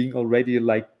girl being already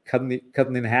like cut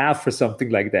in half or something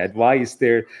like that? Why is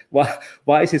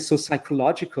it so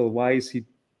psychological? Why is he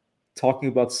talking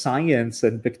about science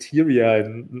and bacteria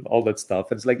and all that stuff?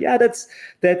 And it's like, yeah,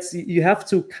 that's you have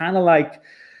to kind of like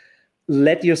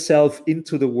let yourself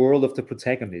into the world of the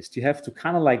protagonist. You have to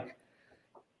kind of like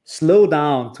slow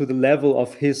down to the level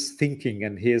of his thinking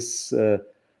and his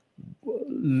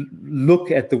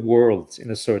look at the world in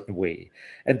a certain way.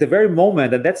 And the very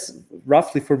moment, and that's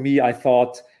roughly for me, I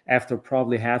thought after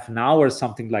probably half an hour or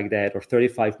something like that, or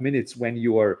 35 minutes, when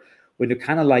you're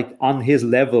kind of like on his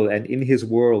level and in his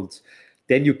world,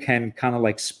 then you can kind of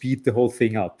like speed the whole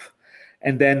thing up.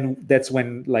 And then that's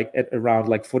when, like at around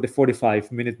like for the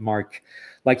 45-minute mark,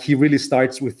 like he really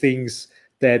starts with things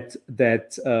that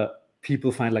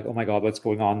people find like, oh my God, what's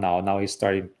going on now? Now he's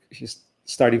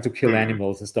starting to kill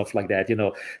animals and stuff like that.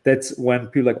 That's when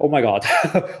people are like, oh my God,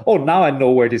 oh, now I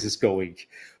know where this is going.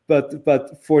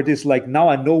 But for this, like, now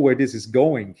I know where this is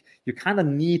going, you kind of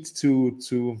need to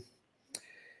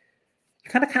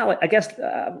kind of like, I guess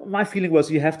my feeling was,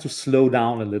 you have to slow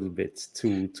down a little bit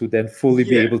to then fully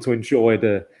be able to enjoy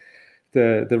the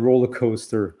roller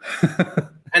coaster.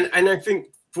 and I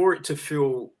think for it to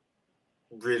feel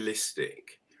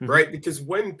realistic, right? Because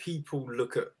when people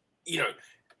look at,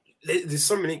 there's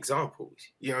so many examples,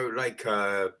 like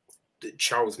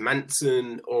Charles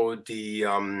Manson, or the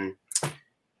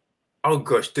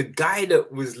the guy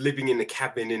that was living in a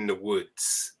cabin in the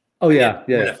woods. Oh yeah.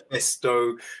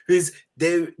 Manifesto. There's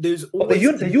always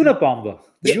the Unabomber.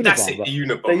 The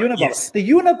Unabomber. Yes. The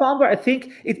Unabomber, I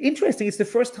think it's interesting. It's the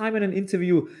first time in an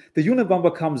interview the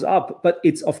Unabomber comes up, but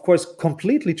it's of course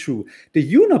completely true.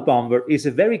 The Unabomber is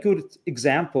a very good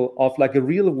example of like a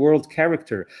real world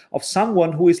character, of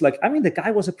someone who is like, I mean, the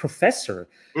guy was a professor.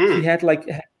 He had like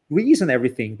degrees and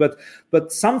everything,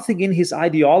 but something in his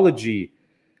ideology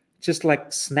just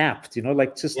like snapped,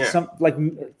 just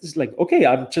like, okay,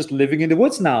 I'm just living in the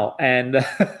woods now. And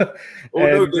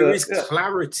although there is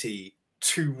clarity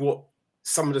to what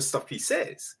some of the stuff he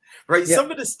says, right? Yeah.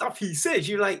 Some of the stuff he says,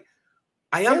 you're like,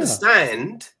 I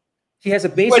understand. He has a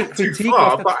basic critique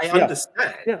of but I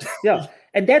understand. Yeah.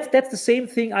 And that's the same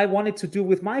thing I wanted to do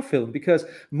with my film, because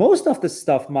most of the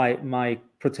stuff my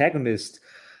protagonist,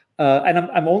 and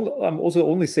I'm also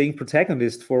only saying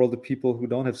protagonist for all the people who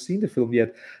don't have seen the film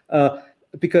yet,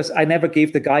 because I never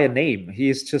gave the guy a name. He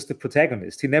is just the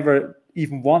protagonist. He never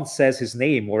even once says his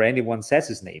name, or anyone says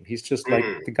his name. He's just like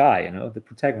the guy, the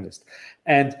protagonist.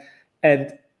 And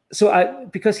so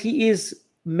because he is,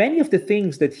 many of the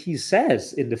things that he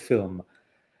says in the film,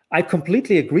 I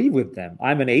completely agree with them.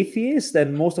 I'm an atheist,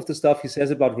 and most of the stuff he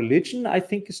says about religion, I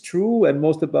think, is true. And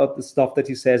most about the stuff that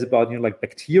he says about, like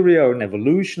bacteria or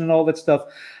evolution and all that stuff,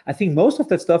 I think most of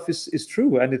that stuff is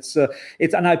true. And it's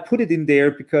and I put it in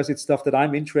there because it's stuff that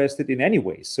I'm interested in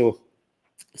anyway. So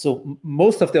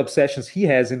most of the obsessions he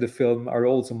has in the film are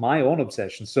also my own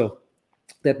obsessions. So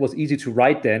that was easy to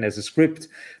write then as a script,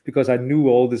 because I knew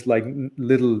all this like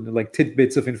little like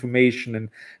tidbits of information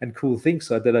and cool things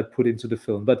that I put into the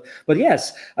film. But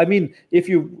yes, I mean, if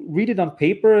you read it on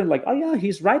paper, like, oh yeah,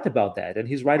 he's right about that, and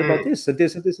he's right about this and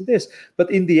this and this and this. But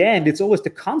in the end, it's always the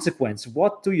consequence.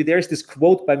 What do you? There's this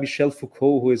quote by Michel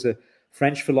Foucault, who is a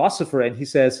French philosopher, and he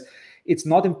says, "It's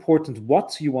not important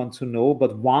what you want to know,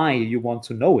 but why you want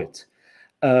to know it."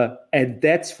 And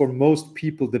that's for most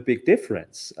people the big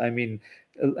difference. I mean,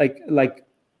 like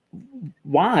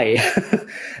why?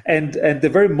 and the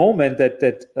very moment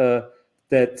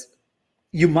that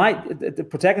you might, the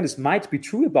protagonist might be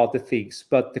true about the things,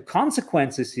 but the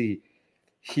consequences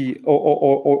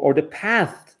or the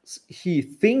path he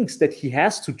thinks that he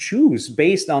has to choose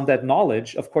based on that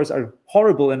knowledge, of course, are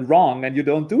horrible and wrong, and you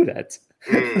don't do that.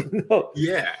 No.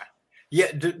 Yeah,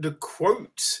 the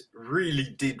quotes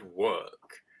really did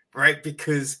work, right?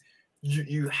 Because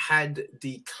you had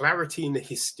the clarity and the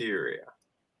hysteria,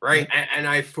 right? And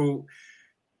I thought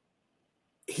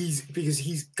because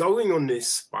he's going on this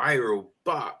spiral,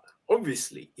 but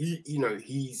obviously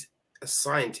he's a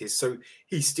scientist, so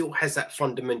he still has that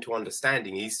fundamental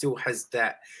understanding. He still has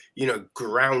that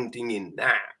grounding in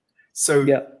that. So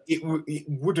it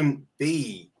wouldn't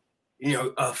be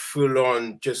a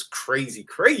full-on just crazy,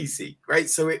 right?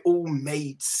 So it all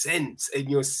made sense, and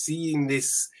you're seeing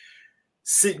this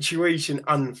situation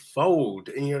unfold,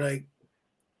 and you're like,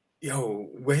 yo,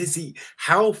 where's he?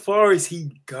 How far is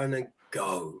he gonna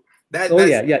go?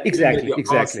 Exactly.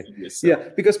 Yeah,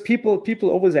 because people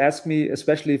always ask me,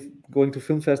 especially going to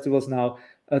film festivals now,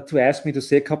 to ask me to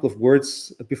say a couple of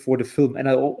words before the film, and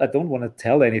I don't want to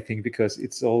tell anything because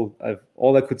it's all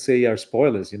I could say are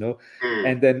spoilers, and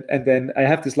then I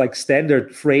have this like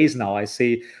standard phrase now. I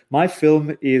say my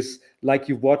film is like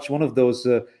you watch one of those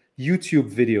YouTube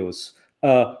videos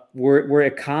where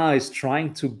a car is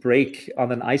trying to brake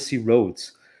on an icy road.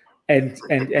 And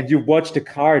you watch the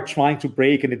car trying to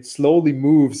brake, and it slowly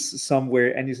moves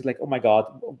somewhere, and you're like, oh my God,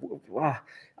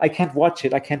 I can't watch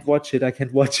it. I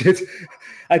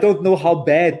don't know how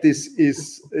bad this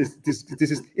is.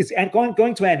 It's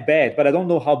going to end bad, but I don't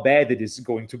know how bad it is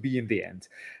going to be in the end.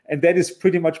 And that is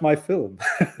pretty much my film.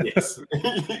 Yes.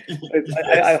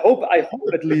 I hope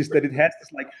at least that it has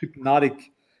this like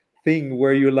hypnotic thing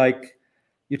where you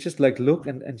just like look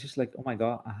and just like, oh my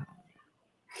God.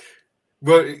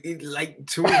 Well, like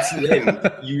towards the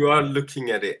end, you are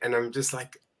looking at it, and I'm just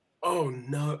like, oh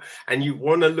no. And you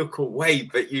want to look away,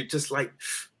 but you're just like,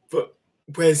 but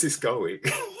where's this going?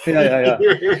 Yeah.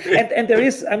 And there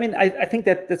is, I mean, I think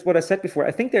that's what I said before.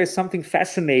 I think there is something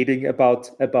fascinating about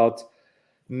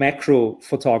macro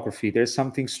photography. There's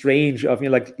something strange of,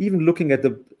 like even looking at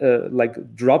the like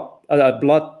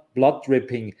blood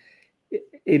dripping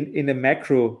in a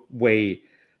macro way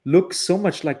looks so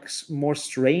much like more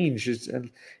strange.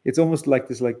 It's almost like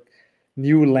this like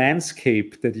new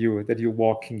landscape that you're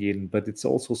walking in, but it's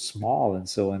also small and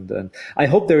so and I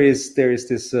hope there is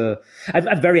this.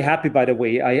 I'm very happy, by the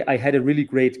way. I had a really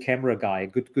great camera guy,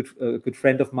 a good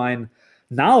friend of mine,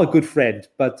 now a good friend.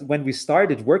 But when we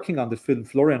started working on the film,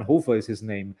 Florian Hofer is his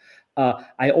name.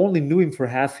 I only knew him for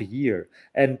half a year,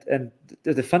 and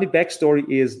the funny backstory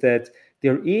is that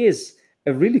there is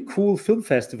a really cool film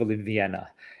festival in Vienna.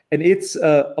 And it's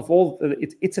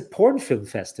it's a porn film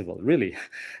festival, really,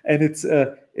 and it's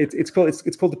called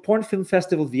the Porn Film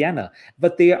Festival Vienna.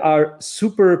 But they are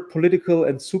super political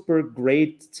and super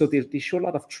great. So they show a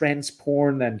lot of trans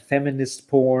porn and feminist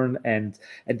porn, and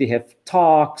they have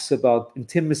talks about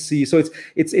intimacy. So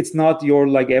it's not your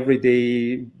like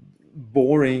everyday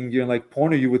boring like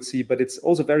porno you would see, but it's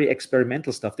also very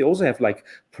experimental stuff. They also have like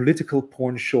political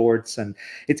porn shorts, and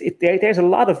there's a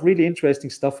lot of really interesting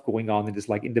stuff going on in this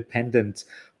like independent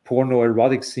porno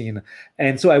erotic scene.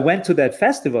 And so I went to that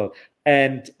festival,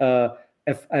 and I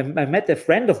met a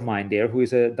friend of mine there who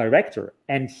is a director,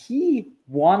 and he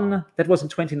won, that was in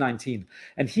 2019,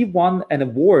 and he won an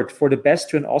award for the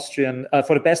best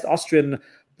Austrian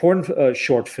porn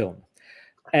short film.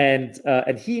 And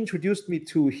he introduced me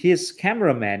to his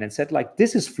cameraman and said, like,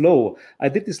 this is Flo. I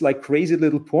did this like crazy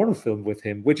little porno film with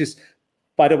him, which is,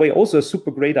 by the way, also a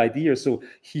super great idea. So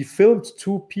he filmed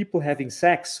two people having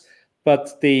sex,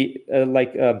 but they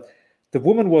the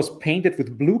woman was painted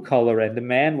with blue color and the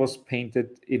man was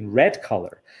painted in red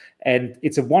color. And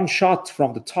it's a one shot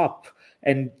from the top,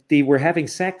 and they were having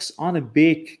sex on a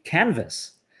big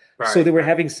canvas. Right. So they were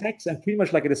having sex and pretty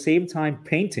much like at the same time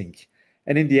painting.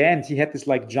 And in the end, he had this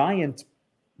like giant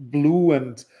blue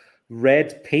and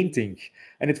red painting,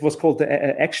 and it was called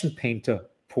the Action Painter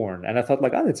porn, and I thought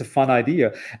like, oh, that's a fun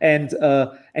idea. And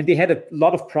they had a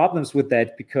lot of problems with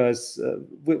that because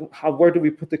where do we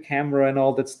put the camera and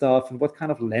all that stuff, and what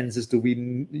kind of lenses do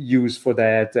we use for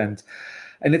that, and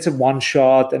it's a one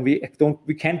shot, and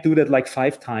we can't do that like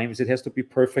 5 times. It has to be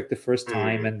perfect the first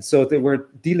time, and so they were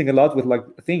dealing a lot with like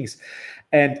things.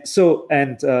 And so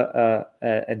and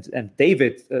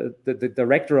David, the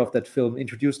director of that film,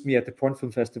 introduced me at the Porn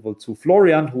Film Festival to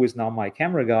Florian, who is now my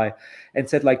camera guy, and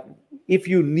said like, if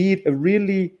you need a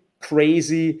really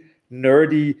crazy,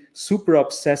 nerdy, super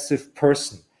obsessive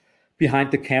person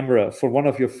behind the camera for one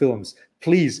of your films,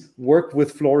 please work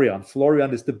with Florian.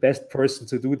 Florian is the best person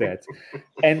to do that.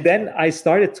 And then I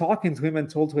started talking to him and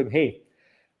told him, hey,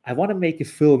 I want to make a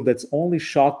film that's only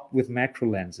shot with macro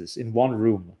lenses in one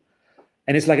room.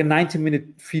 And it's like a 90-minute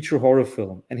feature horror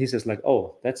film. And he says like,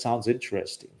 oh, that sounds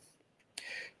interesting.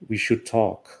 We should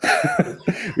talk.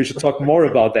 We should talk more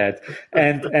about that.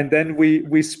 And then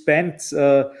we spent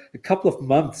a couple of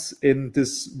months in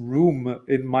this room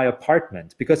in my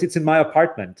apartment, because it's in my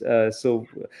apartment. So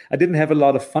I didn't have a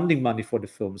lot of funding money for the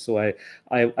film. So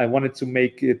I wanted to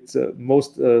make it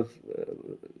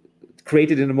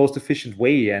created in the most efficient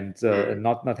way, and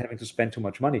not having to spend too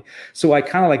much money. So I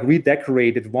kind of like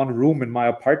redecorated one room in my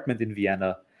apartment in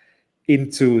Vienna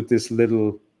into this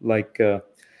little like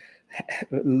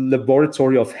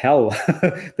laboratory of hell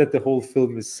that the whole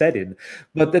film is set in.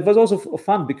 But that was also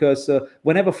fun because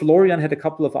whenever Florian had a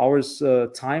couple of hours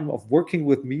time of working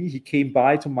with me, he came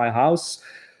by to my house.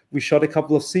 We shot a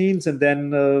couple of scenes, and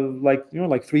then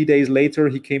like 3 days later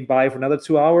he came by for another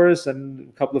 2 hours, and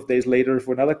a couple of days later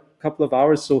for another couple of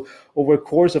hours. So over a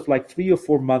course of like 3 or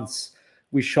 4 months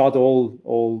we shot all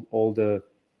the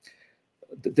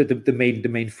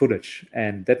main footage,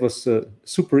 and that was a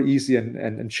super easy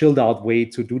and chilled out way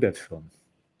to do that film.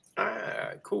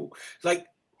 Cool. Like,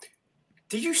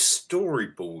 did you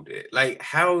storyboard it? Like,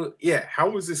 how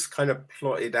was this kind of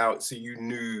plotted out so you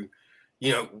knew,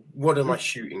 what am I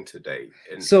shooting today?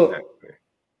 And so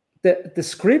the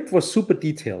script was super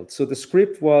detailed. So the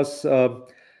script was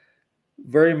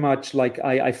very much like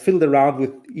I filled around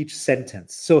with each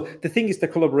sentence. So the thing is, the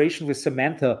collaboration with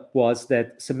Samantha was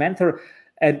that Samantha,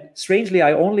 and strangely,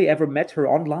 I only ever met her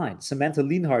online. Samantha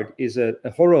Lienhardt is a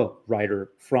horror writer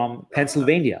from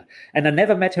Pennsylvania, and I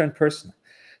never met her in person.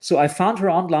 So I found her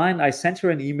online, I sent her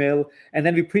an email, and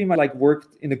then we pretty much like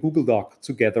worked in a Google Doc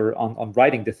together on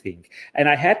writing the thing. And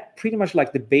I had pretty much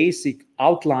like the basic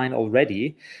outline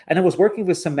already. And I was working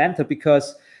with Samantha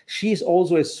because she's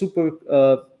also a super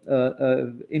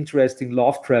interesting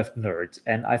Lovecraft nerd.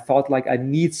 And I thought like I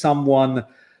need someone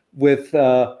with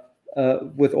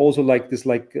also like this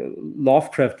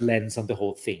Lovecraft lens on the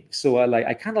whole thing. So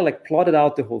I kind of like plotted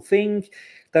out the whole thing.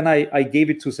 Then I gave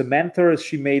it to Samantha.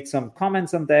 She made some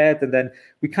comments on that, and then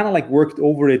we kind of like worked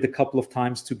over it a couple of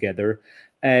times together.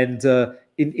 And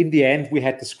in the end, we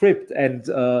had the script, and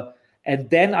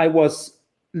then I was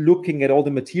looking at all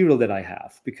the material that I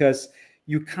have, because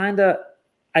you kind of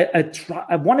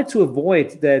I wanted to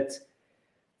avoid that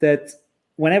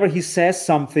whenever he says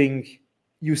something,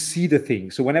 you see the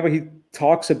thing. So whenever he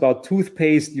talks about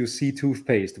toothpaste, you see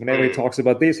toothpaste. Whenever he talks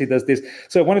about this, he does this.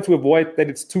 So I wanted to avoid that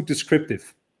it's too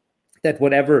descriptive, that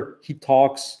whatever he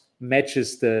talks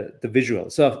matches the visual.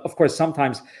 So of course,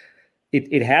 sometimes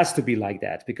it has to be like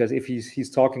that, because if he's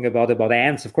talking about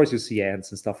ants, of course you see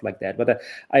ants and stuff like that. But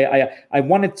I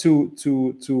wanted to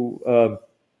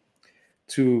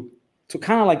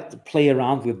kind of like play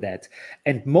around with that.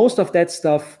 And most of that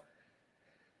stuff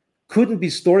couldn't be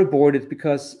storyboarded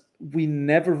because we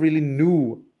never really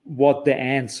knew what the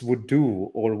ants would do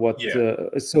or what.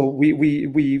 So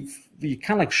we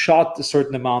kind of like shot a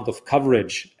certain amount of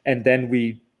coverage, and then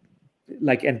we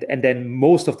like and then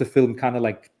most of the film kind of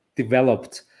like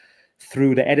developed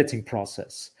through the editing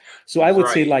process. So I would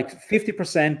say like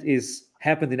 50% is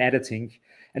happened in editing,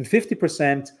 and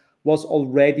 50% was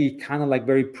already kind of like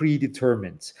very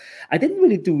predetermined. I didn't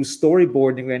really do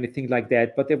storyboarding or anything like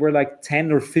that, but there were like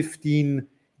 10 or 15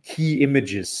 key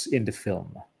images in the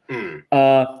film.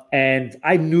 And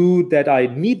I knew that I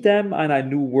need them, and I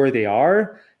knew where they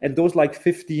are. And those like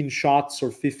 15 shots or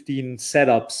 15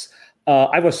 setups,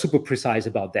 I was super precise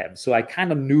about them. So I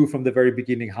kind of knew from the very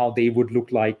beginning how they would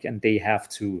look like, and they have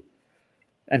to,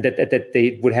 and that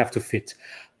they would have to fit.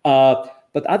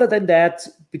 But other than that,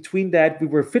 between that, we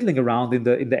were fiddling around in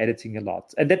the editing a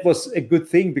lot. And that was a good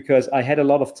thing, because I had a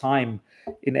lot of time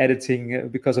in editing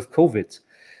because of COVID.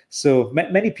 So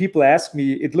many people ask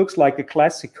me, it looks like a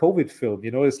classic COVID film,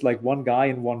 it's like one guy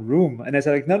in one room. And I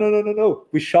said, like, no.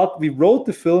 We wrote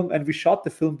the film and we shot the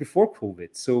film before COVID.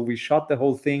 So we shot the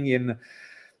whole thing in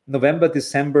November,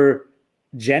 December,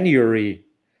 January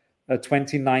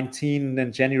 2019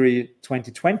 and January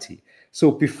 2020.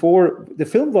 So before the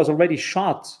film was already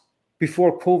shot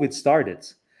before COVID started,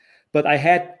 but I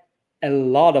had a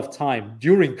lot of time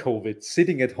during COVID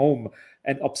sitting at home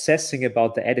and obsessing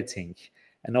about the editing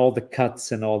and all the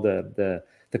cuts and all the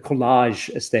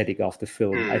collage aesthetic of the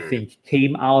film. I think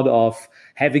came out of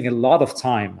having a lot of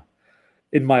time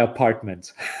in my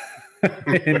apartment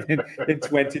in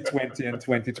 2020 and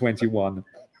 2021.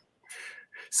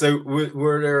 So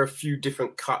were there a few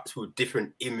different cuts with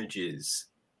different images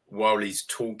while he's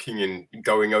talking and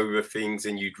going over things,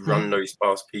 and you'd run those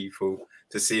past people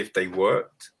to see if they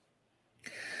worked?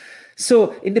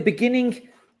 So in the beginning,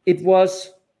 it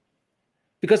was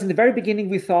because in the very beginning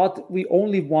we thought we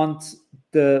only want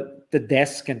the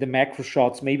desk and the macro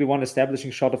shots, maybe one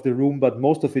establishing shot of the room, but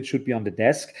most of it should be on the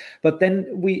desk. But then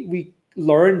we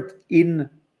learned in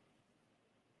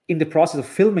the process of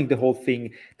filming the whole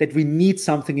thing that we need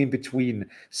something in between.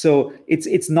 So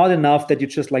it's not enough that you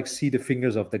just like see the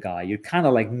fingers of the guy. You kind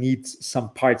of like need some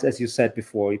parts, as you said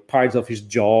before, parts of his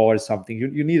jaw or something.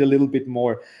 You need a little bit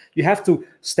more. You have to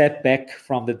step back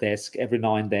from the desk every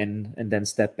now and then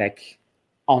step back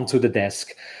onto the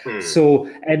desk. So,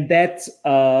 and that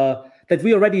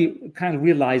we already kind of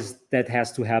realized that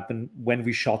has to happen when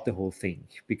we shot the whole thing,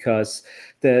 because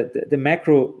the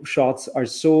macro shots are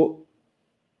so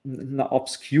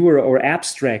obscure or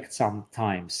abstract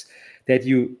sometimes that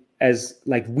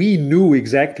we knew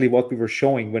exactly what we were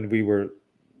showing when we were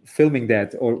filming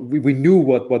that, or we knew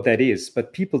what that is,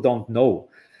 but people don't know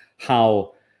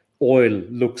how oil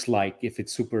looks like if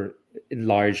it's super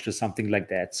enlarged or something like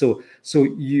that. So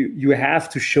you have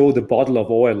to show the bottle of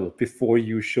oil before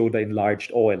you show the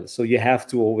enlarged oil. So you have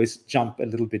to always jump a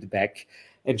little bit back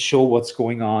and show what's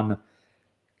going on,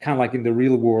 kind of like in the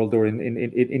real world or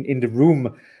in the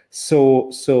room.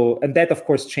 So and that of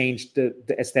course changed the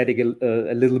aesthetic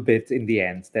a little bit in the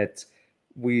end, that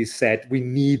we said we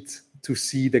need to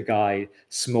see the guy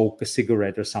smoke a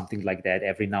cigarette or something like that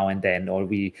every now and then, or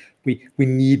we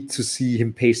need to see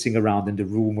him pacing around in the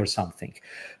room or something.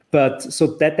 But so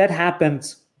that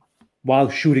happened while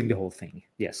shooting the whole thing.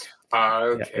 Yes.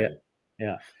 Okay.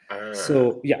 Yeah.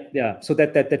 So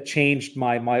that changed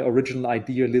my original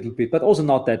idea a little bit, but also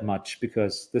not that much,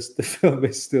 because the film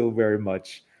is still very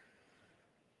much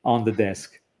on the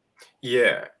desk.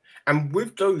 Yeah. And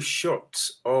with those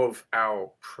shots of our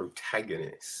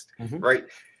protagonist, right?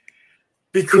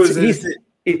 Because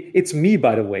it's me,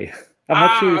 by the way. I'm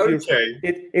not sure if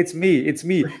it's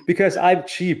me because I'm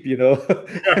cheap, you know.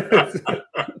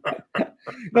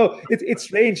 No, it's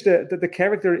strange. The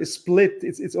character is split.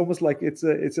 It's almost like it's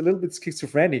a little bit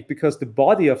schizophrenic, because the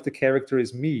body of the character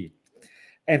is me,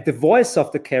 and the voice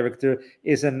of the character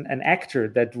is an actor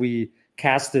that we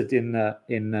casted in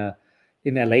LA.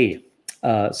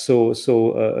 So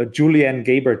Julianne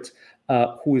Gabert,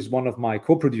 who is one of my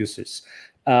co-producers,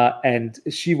 and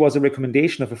she was a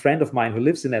recommendation of a friend of mine who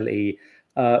lives in LA.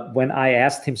 When I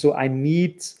asked him, so I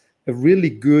need a really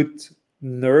good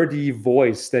nerdy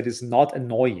voice that is not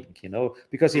annoying, you know,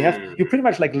 because you're pretty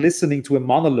much like listening to a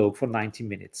monologue for 90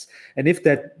 minutes, and if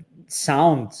that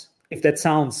sounds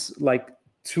like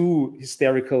too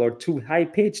hysterical or too high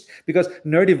pitched, because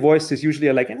nerdy voices usually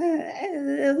are like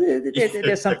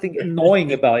there's something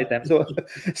annoying about them.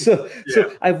 So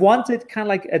I wanted kind of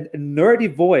like a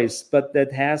nerdy voice, but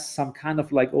that has some kind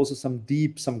of like also some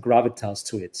gravitas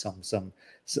to it,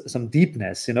 some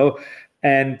deepness, you know.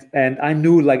 And I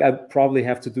knew like I probably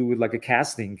have to do like a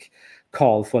casting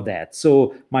call for that.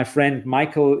 So my friend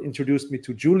Michael introduced me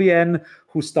to Julianne,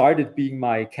 who started being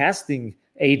my casting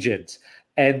agent,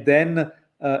 and then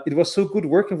it was so good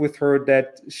working with her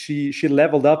that she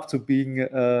leveled up to being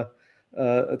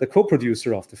the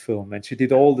co-producer of the film, and she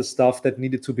did all the stuff that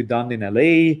needed to be done in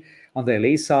LA on the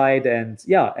LA side, and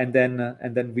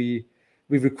then we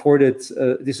recorded.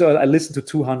 So I listened to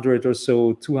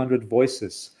 200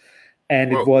 voices.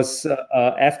 And It was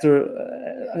after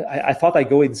I thought I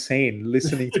go insane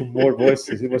listening to more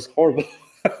voices. It was horrible.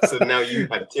 So now you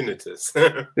had tinnitus.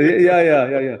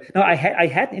 Yeah. No, I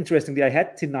had interestingly, I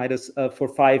had tinnitus for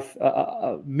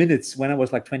 5 minutes when I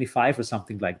was like 25 or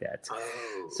something like that.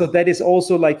 Oh. So that is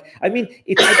also like, I mean,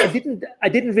 I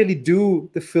didn't really do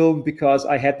the film because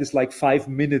I had this like 5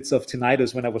 minutes of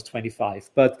tinnitus when I was 25,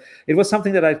 but it was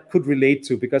something that I could relate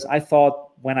to, because I thought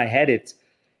when I had it,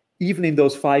 even in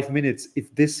those 5 minutes,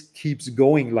 if this keeps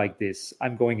going like this,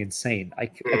 I'm going insane. I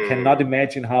cannot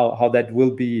imagine how that will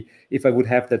be if I would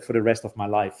have that for the rest of my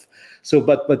life. So,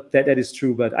 but that is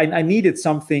true. But I needed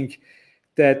something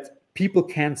that people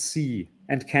can't see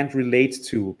and can't relate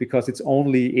to, because it's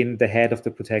only in the head of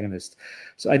the protagonist.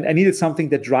 So I needed something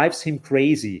that drives him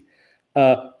crazy,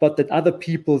 but that other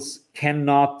people's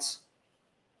cannot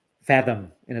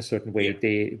fathom in a certain way,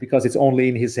 because it's only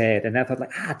in his head. And I thought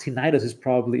like, tinnitus is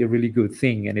probably a really good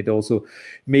thing, and it also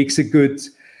makes a good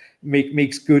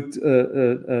makes good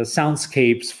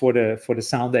soundscapes for the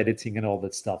sound editing and all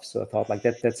that stuff. So I thought like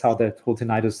that's how that whole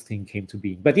tinnitus thing came to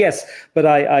be. But yes, but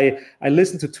I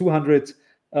listened to 200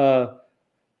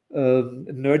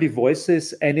 nerdy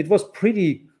voices, and it was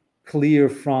pretty clear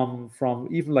from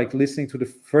even like listening to the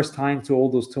first time to all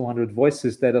those 200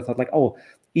 voices that I thought like, oh,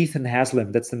 Ethan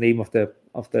Haslam, that's the name of the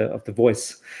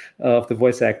voice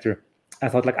actor. I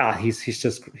thought like,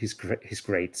 he's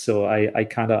great. So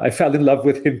I fell in love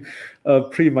with him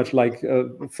pretty much like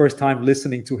first time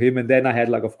listening to him, and then I had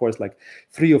like, of course, like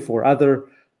 3 or 4 other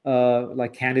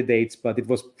like candidates, but it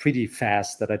was pretty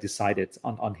fast that I decided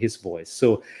on his voice.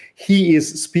 So he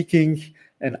is speaking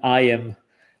and I'm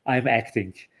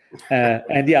acting,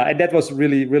 and that was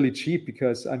really, really cheap,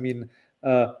 because I mean,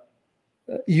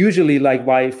 usually like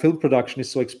why film production is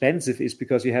so expensive is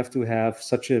because you have to have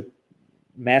such a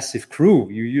massive crew.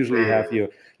 You usually have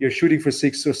you're shooting for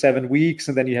 6 or 7 weeks,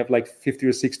 and then you have like 50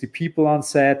 or 60 people on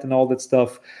set and all that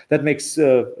stuff. That makes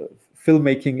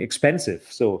filmmaking expensive.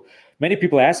 So many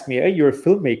people ask me, hey, you're a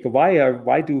filmmaker,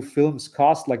 why do films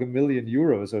cost like €1 million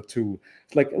or 2?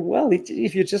 It's like, well,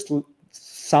 if you just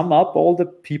sum up all the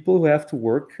people who have to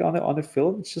work on a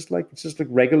film, it's just like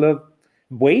regular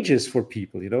wages for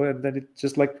people, and then it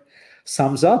just like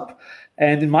sums up.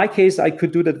 And in my case, I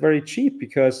could do that very cheap,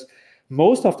 because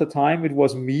most of the time it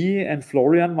was me and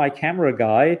Florian, my camera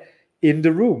guy, in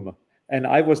the room, and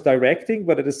I was directing,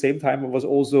 but at the same time I was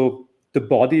also the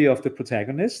body of the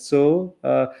protagonist. So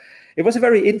it was a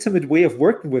very intimate way of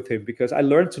working with him, because I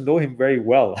learned to know him very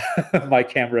well, my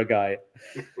camera guy.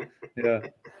 Yeah.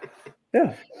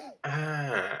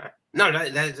 No,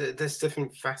 that's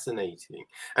definitely fascinating.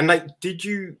 And like, did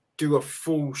you do a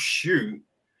full shoot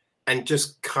and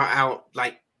just cut out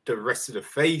like the rest of the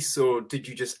face, or did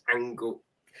you just angle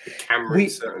the camera in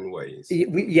certain ways?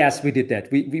 Yes, we did that.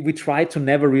 We tried to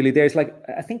never really. There's like,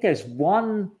 I think there's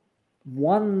one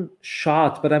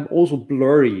shot, but I'm also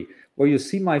blurry, where you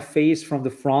see my face from the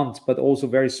front, but also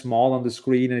very small on the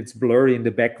screen, and it's blurry in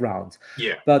the background.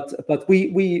 Yeah. But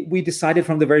we decided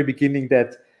from the very beginning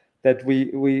that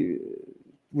we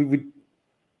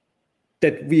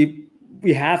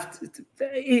have to,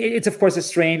 it's of course a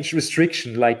strange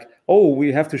restriction, like, oh,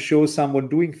 we have to show someone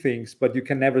doing things, but you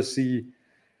can never see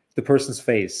the person's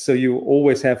face, so you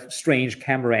always have strange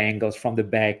camera angles from the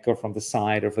back or from the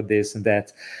side or for this and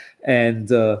that. And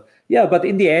but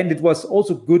in the end it was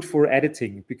also good for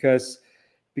editing, because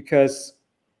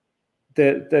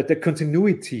the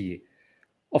continuity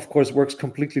of course works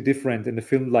completely different in a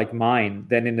film like mine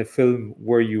than in a film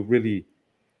where you really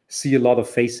see a lot of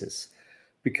faces.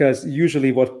 Because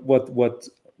usually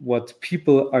what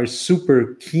people are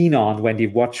super keen on when they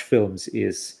watch films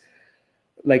is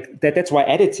like that's why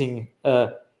editing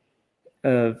or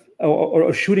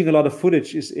shooting a lot of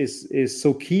footage is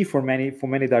so key for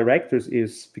many directors,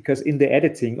 is because in the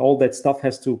editing all that stuff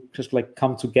has to just like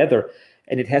come together,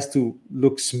 and it has to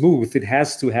look smooth. It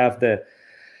has to have the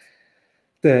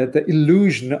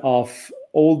illusion of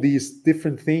all these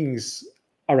different things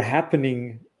are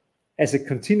happening as a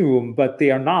continuum, but they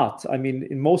are not. I mean,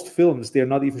 in most films, they're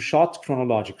not even shot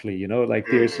chronologically, like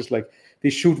there's just like,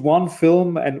 they shoot one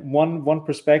film and one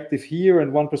perspective here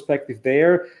and one perspective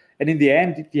there. And in the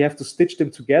end, you have to stitch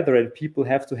them together, and people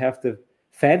have to have the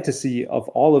fantasy of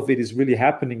all of it is really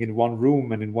happening in one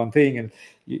room and in one thing. And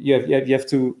you have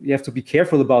to be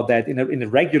careful about that in a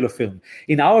regular film.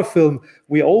 In our film,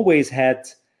 we always had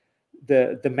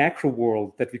the macro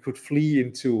world that we could flee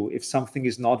into if something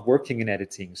is not working in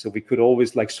editing. So we could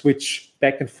always like switch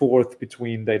back and forth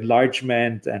between the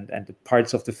enlargement and the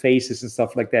parts of the faces and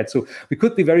stuff like that. So we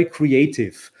could be very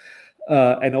creative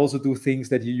and also do things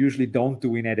that you usually don't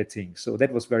do in editing. So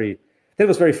that was very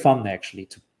fun actually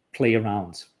to play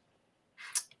around.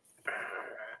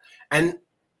 And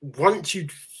once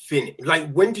you'd finished, like,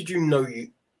 when did you know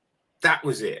that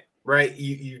was it, right?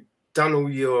 You done all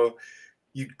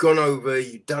you'd gone over,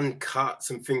 you'd done cuts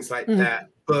and things like that,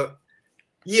 but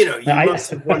you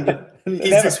must have wondered,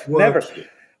 is this working?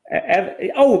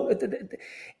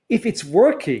 If it's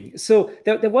working. So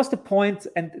there was the point,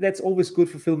 and that's always good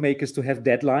for filmmakers to have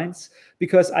deadlines,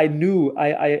 because I knew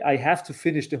I have to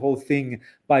finish the whole thing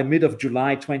by mid of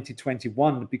July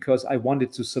 2021, because I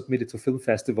wanted to submit it to film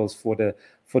festivals for the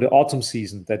autumn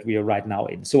season that we are right now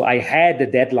in. So I had the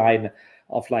deadline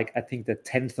like, I think the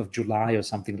 10th of July or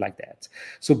something like that.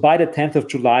 So by the 10th of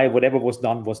July, whatever was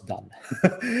done was done.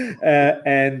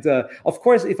 And of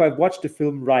course, if I watch the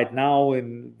film right now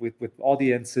with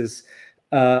audiences,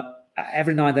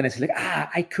 every now and then I say like,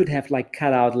 I could have like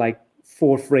cut out like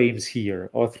 4 frames here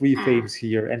or 3 frames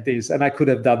here and this, and I could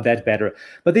have done that better.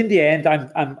 But in the end,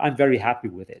 I'm very happy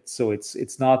with it. So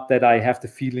it's not that I have the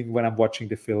feeling when I'm watching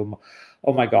the film,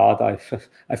 oh my God,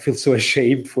 I feel so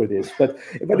ashamed for this. But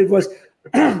it was,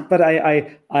 but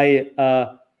I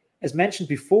as mentioned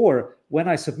before, when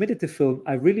I submitted the film,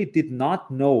 I really did not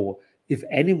know if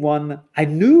anyone. I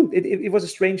knew it was a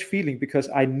strange feeling because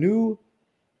I knew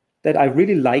that I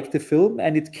really liked the film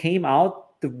and it came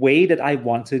out the way that I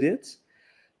wanted it.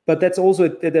 But there's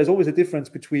always a difference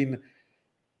between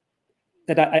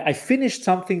that I finished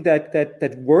something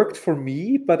that worked for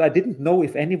me, but I didn't know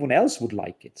if anyone else would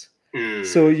like it.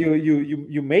 So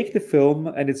you make the film,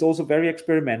 and it's also very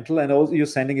experimental, and also you're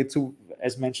sending it to,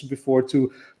 as mentioned before,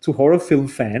 to horror film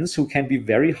fans who can be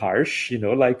very harsh.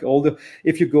 Like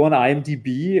if you go on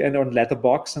IMDb and on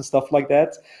Letterboxd and stuff like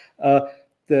that,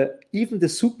 even the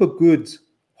super good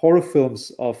horror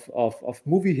films of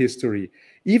movie history,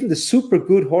 even the super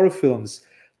good horror films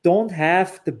don't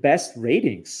have the best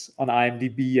ratings on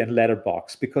IMDb and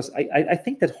Letterboxd, because I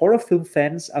think that horror film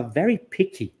fans are very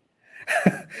picky.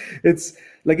 It's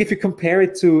like if you compare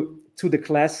it to the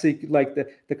classic, like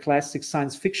the classic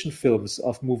science fiction films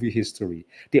of movie history,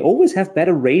 they always have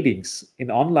better ratings in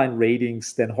online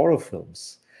ratings than horror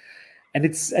films. And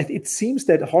it seems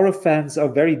that horror fans are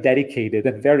very dedicated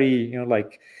and very,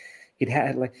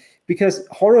 because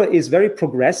horror is very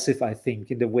progressive, I think,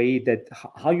 in the way that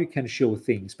how you can show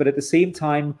things. But at the same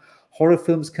time, horror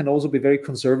films can also be very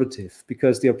conservative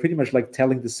because they are pretty much like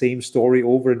telling the same story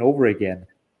over and over again.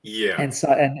 Yeah. And so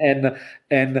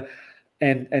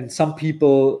and some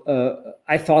people,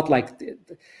 I thought like,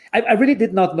 I really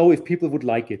did not know if people would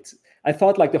like it. I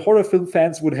thought like the horror film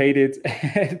fans would hate it,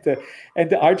 and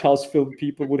the art house film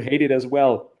people would hate it as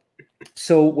well.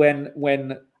 So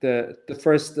when the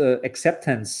first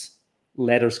acceptance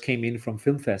letters came in from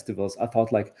film festivals, I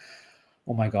thought like,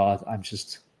 oh my God,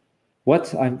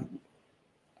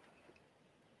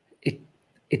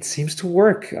 it seems to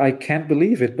work. I can't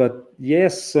believe it, but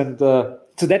yes. And so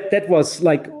that was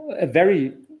like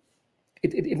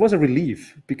it was a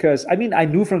relief, because I mean, I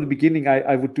knew from the beginning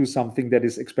I would do something that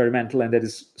is experimental and that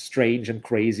is strange and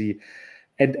crazy.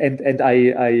 And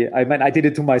I mean, I did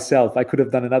it to myself. I could have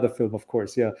done another film, of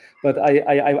course, yeah. But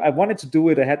I wanted to do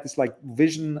it. I had this like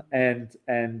vision, and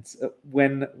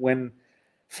when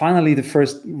finally the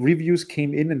first reviews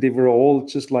came in, and they were all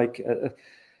just like,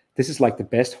 this is like the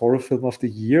best horror film of the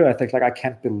year. I think like, I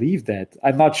can't believe that.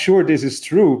 I'm not sure this is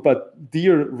true, but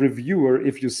dear reviewer,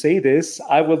 if you say this,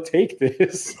 I will take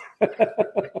this.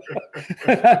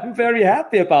 I'm very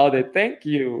happy about it. Thank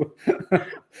you.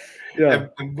 Yeah.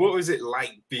 And what was it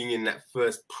like being in that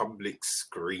first public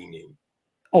screening?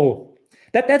 Oh,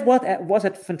 that was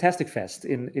at Fantastic Fest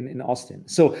in Austin.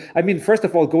 So I mean, first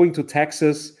of all, going to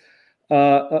Texas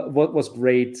what was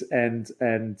great, and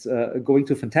going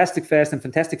to Fantastic Fest, and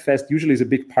Fantastic Fest usually is a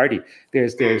big party.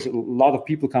 There's a lot of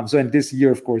people come. So, and this year,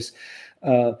 of course,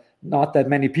 not that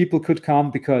many people could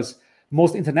come because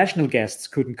most international guests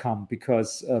couldn't come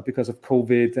because of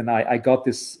COVID. And I got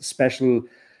this special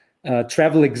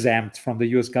travel exempt from the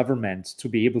US government to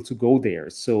be able to go there.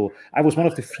 So I was one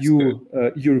of the few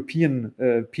European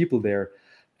people there,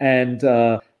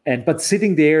 but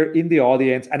sitting there in the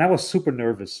audience, and I was super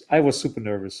nervous. I was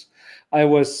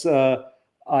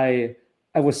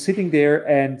sitting there,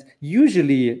 and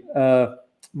usually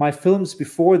my films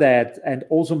before that, and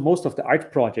also most of the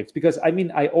art projects, because I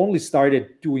mean, I only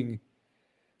started doing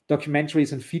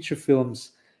documentaries and feature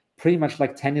films pretty much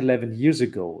like 10, 11 years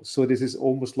ago. So this is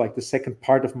almost like the second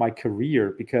part of my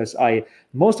career, because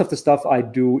most of the stuff I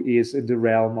do is in the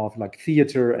realm of like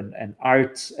theater and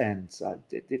art and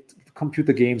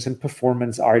computer games and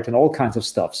performance art and all kinds of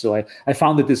stuff. So I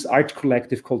founded this art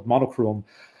collective called Monochrome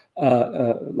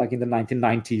like in the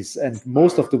 1990s. And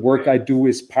most of the work I do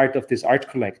is part of this art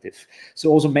collective. So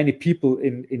also many people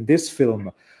in this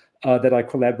film that I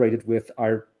collaborated with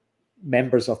are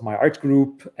members of my art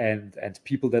group and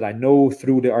people that I know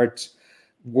through the art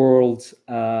world,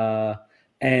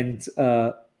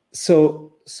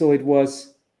 so it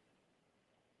was.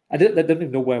 I don't even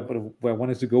know where I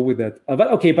wanted to go with that, but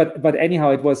okay. But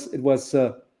anyhow, it was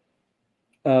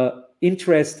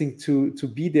interesting to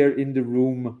be there in the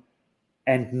room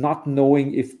and not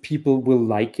knowing if people will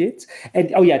like it.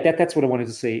 And oh yeah, that's what I wanted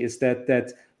to say, is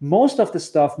that most of the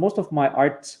stuff, most of my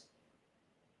art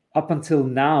up until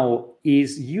now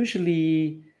is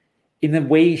usually in a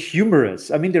way humorous.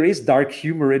 I mean, there is dark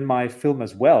humor in my film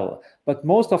as well, but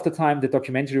most of the time the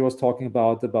documentary was talking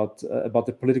about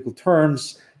the political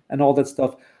terms and all that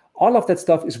stuff. All of that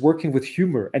stuff is working with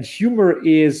humor, and humor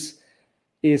is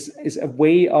a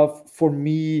way of, for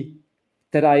me,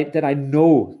 that I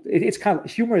know. It's kind of,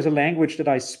 humor is a language that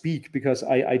I speak because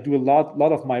I do a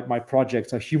lot of my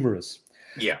projects are humorous.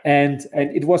 Yeah. And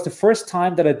it was the first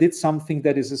time that I did something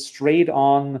that is a straight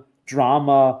on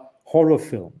drama horror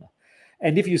film.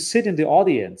 And if you sit in the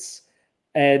audience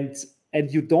and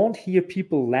you don't hear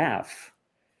people laugh,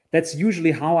 that's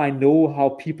usually how I know how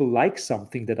people like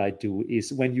something that I do,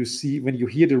 is when you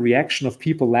hear the reaction of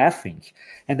people laughing.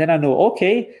 And then I know,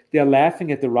 okay, they're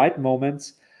laughing at the right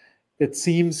moments. It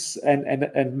seems,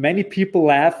 and many people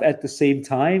laugh at the same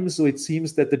time. So it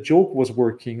seems that the joke was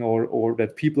working, or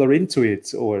that people are into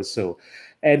it or so.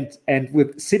 And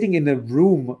with sitting in a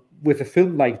room with a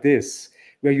film like this,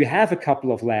 where you have a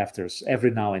couple of laughters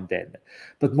every now and then,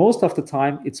 but most of the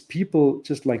time it's people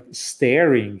just like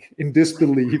staring in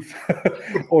disbelief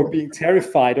or being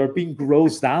terrified or being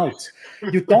grossed out.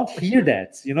 You don't hear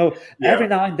that, you know. Yeah. Every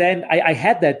now and then I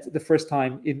had that the first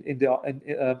time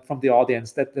from the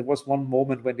audience, that there was one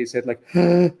moment when they said like,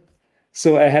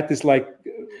 so I had this like,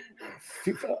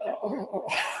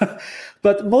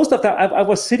 but most of the time I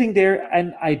was sitting there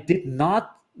and I did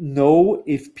not know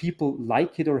if people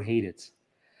like it or hate it.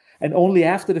 And only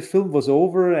after the film was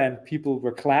over and people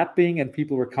were clapping and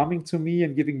people were coming to me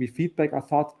and giving me feedback, I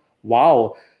thought,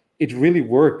 wow, it really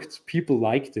worked. People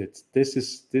liked it. This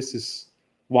is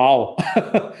wow.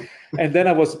 And then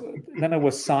I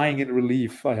was sighing in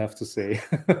relief, I have to say.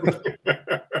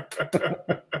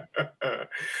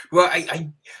 Well,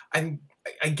 I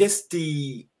guess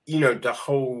the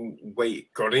whole way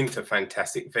it got into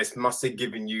Fantastic Fest must have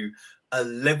given you a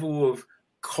level of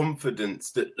confidence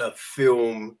that the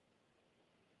film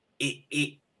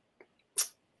it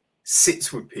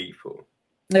sits with people.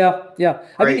 Yeah. Right?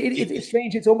 I mean, it's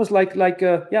strange. It's almost like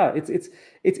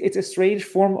it's a strange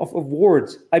form of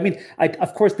awards. I mean, I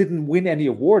of course didn't win any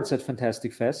awards at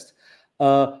Fantastic Fest,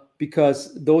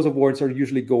 because those awards are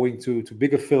usually going to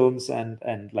bigger films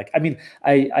and like, I mean,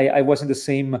 I was in the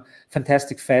same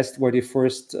Fantastic Fest where they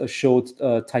first showed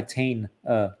Titan,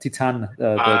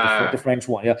 the French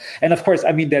one, yeah. And of course,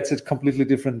 I mean, that's a completely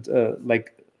different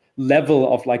like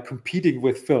level of like competing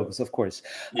with films, of course.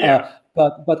 Yeah.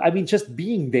 But I mean, just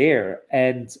being there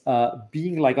and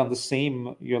being like on the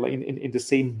same, like in the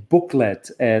same booklet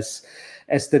as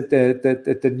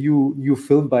the new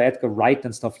film by Edgar Wright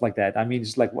and stuff like that. I mean,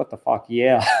 it's like, what the fuck?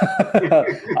 Yeah,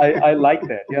 I like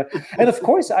that. Yeah, and of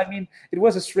course, I mean, it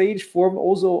was a strange form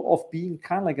also of being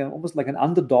kind of like almost like an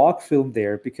underdog film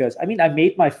there, because I mean, I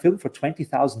made my film for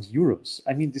 20,000 euros.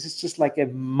 I mean, this is just like a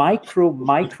micro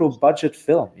budget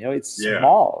film. You know, it's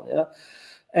small. Yeah,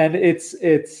 and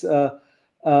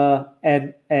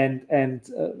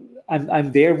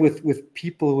I'm there with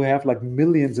people who have like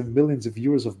millions and millions of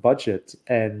euros of budget,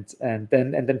 and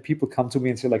then people come to me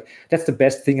and say like, that's the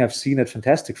best thing I've seen at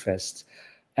Fantastic Fest,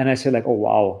 and I say like, oh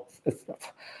wow,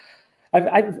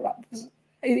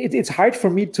 it's hard for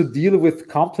me to deal with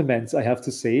compliments, I have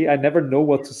to say. I never know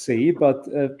what to say, but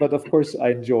of course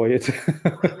I enjoy it.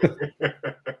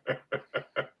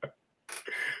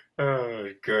 Oh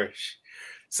gosh.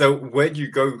 So where do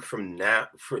you go from now?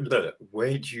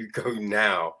 Where do you go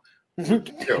now?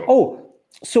 Oh,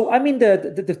 so I mean,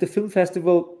 the film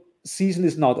festival season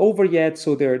is not over yet,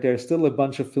 so there's still a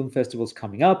bunch of film festivals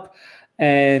coming up,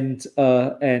 and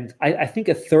I think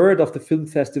a third of the film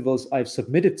festivals I've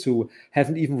submitted to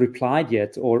haven't even replied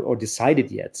yet or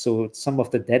decided yet. So some of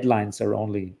the deadlines are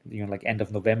only like end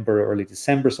of November, early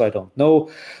December. So I don't know,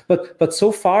 but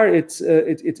so far it's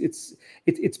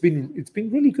been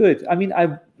really good. I mean,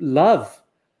 I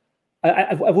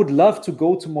would love to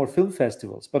go to more film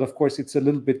festivals, but of course it's a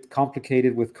little bit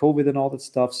complicated with COVID and all that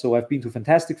stuff. So I've been to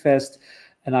Fantastic Fest,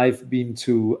 and I've been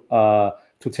to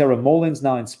Terra Molins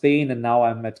now in Spain, and now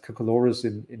I'm at Cocolores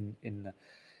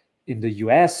in the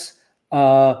US.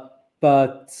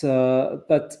 But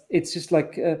it's just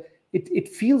like it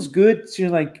feels good to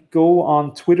like go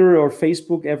on Twitter or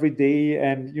Facebook every day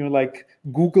and like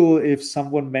Google if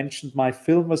someone mentioned my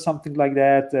film or something like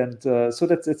that, and so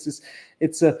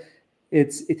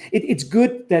it's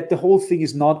good that the whole thing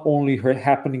is not only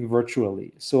happening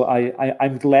virtually. So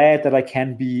I'm glad that I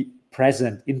can be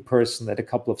present in person at a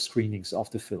couple of screenings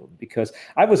of the film, because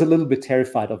I was a little bit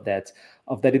terrified of that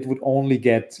it would only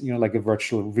get like a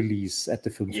virtual release at the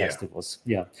film festivals.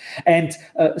 Yeah. And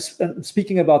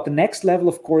speaking about the next level,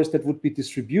 of course, that would be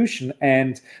distribution.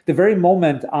 And the very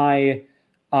moment I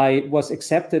was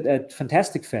accepted at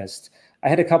Fantastic Fest, I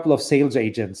had a couple of sales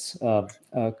agents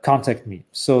contact me.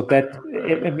 So that,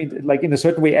 I mean, like in a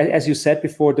certain way, as you said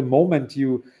before, the moment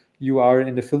you are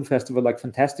in the film festival like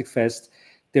Fantastic Fest,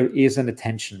 there is an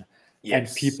attention, and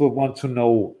people want to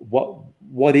know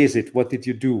what is it, what did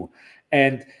you do,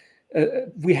 and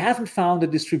we haven't found a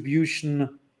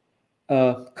distribution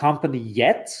company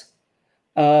yet.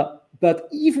 But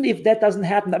even if that doesn't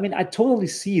happen, I mean, I totally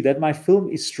see that my film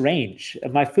is strange.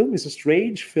 My film is a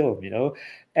strange film,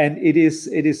 and it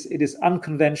is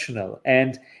unconventional.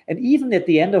 And even at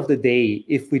the end of the day,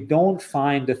 if we don't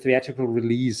find a theatrical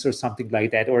release or something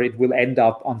like that, or it will end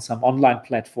up on some online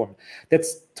platform,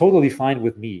 that's totally fine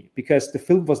with me, because the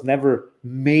film was never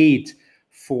made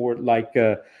for like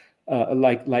a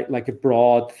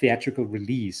broad theatrical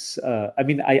release. I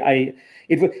mean,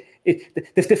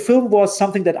 the film was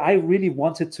something that I really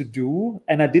wanted to do,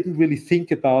 and I didn't really think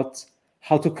about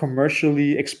how to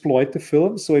commercially exploit the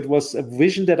film. So it was a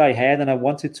vision that I had and I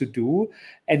wanted to do.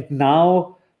 And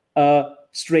now,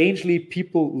 strangely,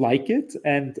 people like it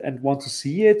and want to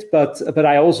see it. But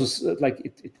I also like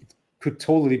it could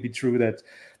totally be true that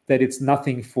it's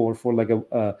nothing for like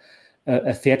a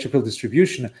theatrical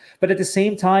distribution. But at the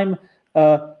same time,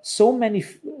 so many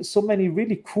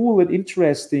really cool and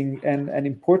interesting and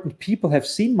important people have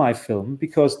seen my film,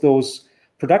 because those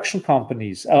production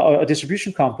companies or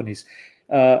distribution companies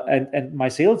and my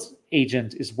sales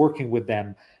agent is working with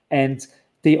them, and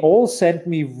they all sent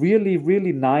me really,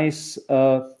 really nice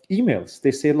emails.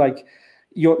 They say, like,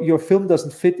 your film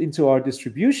doesn't fit into our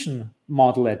distribution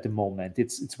model at the moment.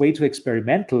 It's way too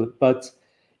experimental, but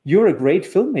you're a great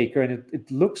filmmaker, and it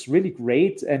looks really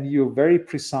great, and you're very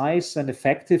precise and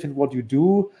effective in what you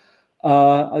do.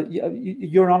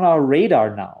 You're on our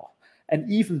radar now. And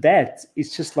even that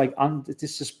is just like,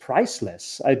 it's just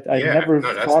priceless. I never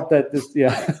thought that this,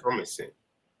 promising.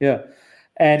 Yeah.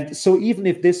 And so even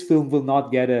if this film will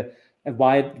not get a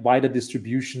wider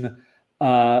distribution,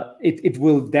 it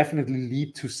will definitely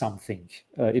lead to something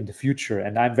in the future.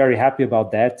 And I'm very happy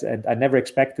about that. And I never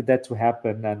expected that to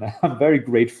happen. And I'm very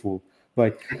grateful.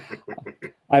 Like,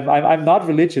 I'm not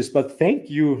religious, but thank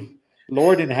you,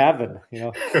 Lord in heaven,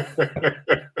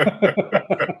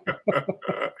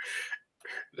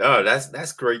 No,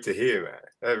 that's great to hear, man.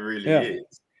 That really is.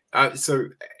 So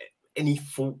any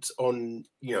thoughts on,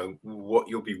 what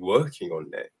you'll be working on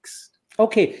next?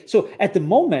 Okay, so at the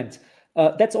moment,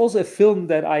 that's also a film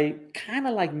that I kind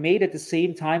of like made at the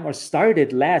same time, or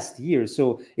started last year.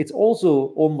 So it's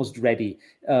also almost ready,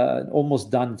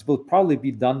 almost done. It will probably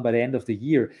be done by the end of the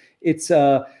year. It's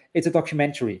a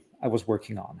documentary I was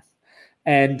working on,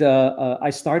 and I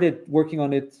started working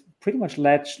on it pretty much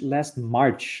last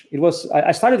March.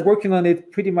 I started working on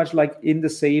it pretty much like in the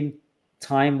same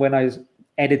time when I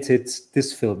edited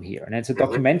this film here, and it's a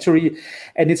documentary,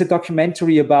 and it's a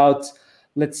documentary about,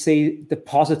 let's say, the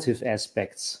positive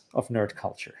aspects of nerd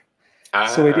culture.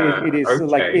 So it is okay.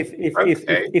 Like if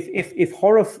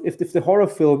the horror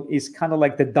film is kind of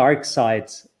like the dark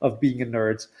side of being a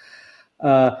nerd,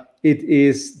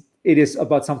 it is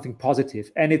about something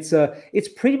positive, and it's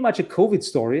pretty much a COVID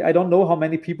story. I don't know how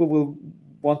many people will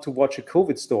want to watch a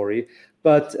COVID story,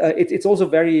 but it's also a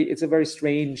very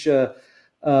strange,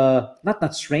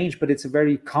 not strange, but it's a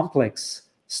very complex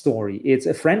story. It's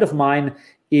a friend of mine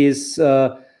is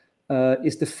the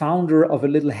founder of a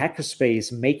little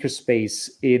makerspace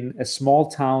in a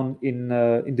small town in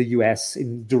the US,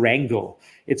 in Durango.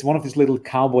 It's one of these little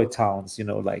cowboy towns,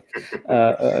 like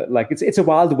it's a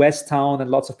Wild West town, and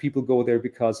lots of people go there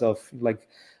because of like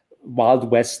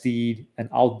Wild Westy and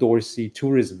outdoorsy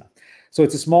tourism. So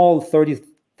it's a small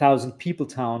 30,000 people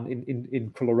town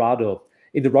in Colorado,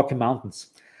 in the Rocky Mountains.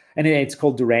 And it's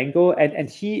called Durango, and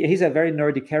he's a very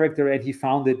nerdy character, and he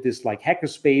founded this like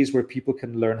hackerspace where people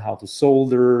can learn how to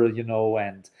solder,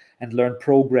 and learn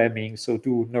programming, so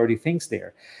do nerdy things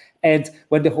there. And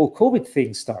when the whole COVID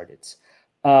thing started,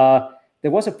 there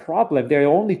was a problem. There are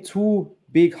only two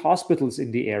big hospitals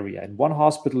in the area, and one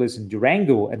hospital is in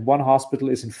Durango, and one hospital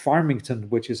is in Farmington,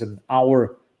 which is an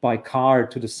hour by car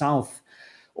to the south,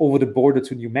 over the border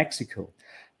to New Mexico.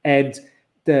 And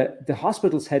the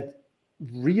hospitals had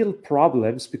real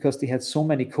problems because they had so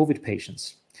many COVID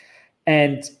patients.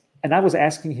 And I was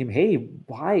asking him, hey,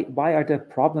 why are there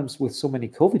problems with so many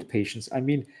COVID patients? I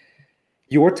mean,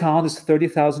 your town is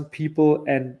 30,000 people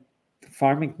and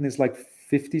Farmington is like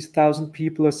 50,000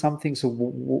 people or something. So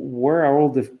where are all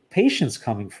the patients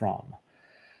coming from?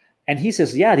 And he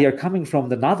says, yeah, they are coming from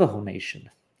the Navajo Nation,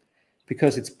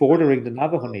 because it's bordering the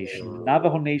Navajo Nation. The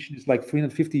Navajo Nation is like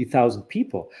 350,000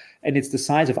 people, and it's the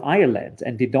size of Ireland,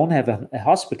 and they don't have a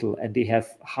hospital, and they have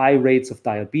high rates of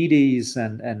diabetes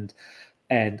and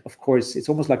And of course, it's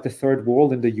almost like the third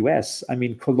world in the US. I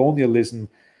mean, colonialism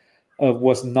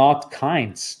was not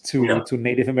kind to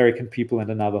Native American people and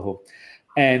the Navajo.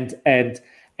 And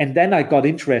then I got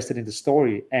interested in the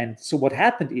story. And so what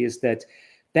happened is that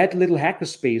little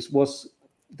hackerspace was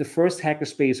the first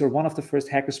hackerspace, or one of the first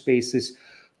hackerspaces,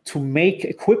 to make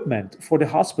equipment for the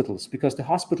hospitals, because the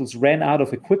hospitals ran out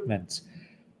of equipment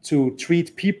to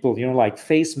treat people, like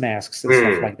face masks and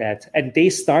stuff like that. And they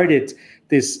started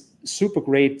this super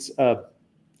great kind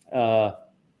of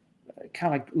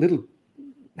like little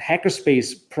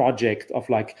hackerspace project of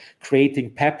like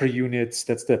creating pepper units.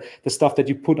 That's the stuff that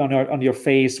you put on your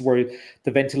face, where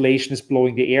the ventilation is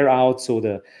blowing the air out, so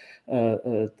the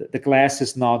glass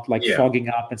is not like fogging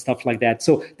up and stuff like that.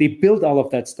 So they built all of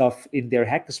that stuff in their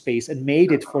hackerspace and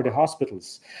made it for the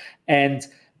hospitals. And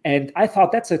I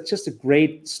thought that's just a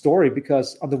great story,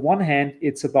 because on the one hand,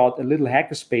 it's about a little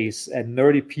hackerspace and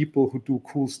nerdy people who do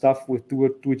cool stuff with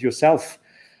do-it-yourself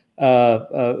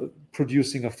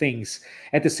producing of things.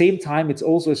 At the same time, it's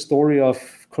also a story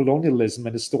of colonialism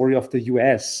and a story of the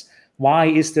US. Why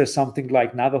is there something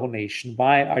like Navajo Nation?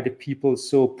 Why are the people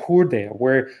so poor there?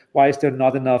 Why is there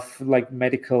not enough like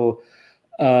medical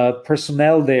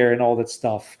personnel there and all that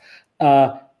stuff?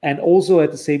 And also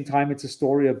at the same time, it's a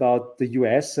story about the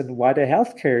US and why the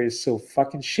healthcare is so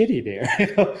fucking shitty there.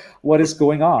 What is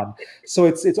going on? So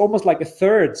it's almost like a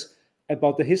third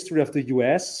about the history of the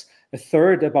US, a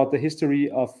third about the history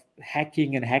of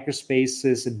hacking and hacker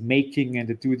spaces and making and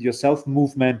the do-it-yourself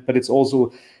movement, but it's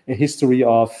also a history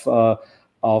of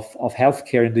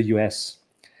healthcare in the US.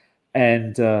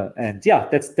 And yeah,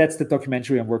 that's the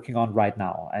documentary I'm working on right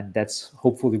now, and that's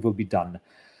hopefully will be done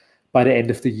by the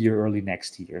end of the year, early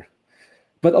next year.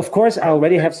 But of course, I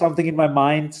already have something in my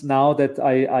mind now that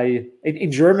I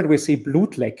in German we say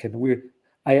Blutlecken.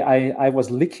 I was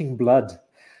licking blood.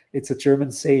 It's a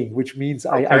German saying, which means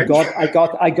I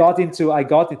got into.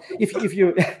 If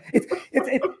you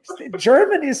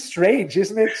German is strange,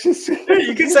 isn't it? Just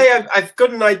you can say I've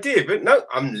got an idea, but no,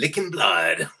 I'm licking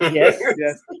blood. Yes.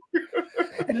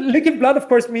 And licking blood, of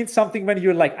course, means something when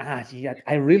you're like, yeah,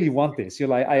 I really want this. You're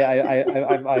like,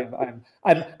 I'm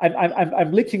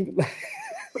licking.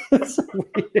 So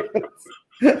weird.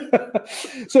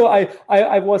 So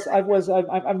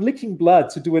I'm licking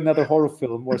blood to do another horror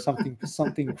film or something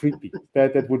creepy.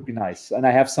 That would be nice. And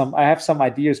I have some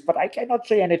ideas, but I cannot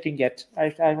say anything yet.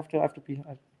 I have to be.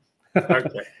 Okay.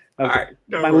 All right.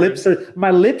 My lips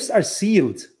are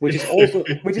sealed, which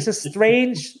is a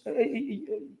strange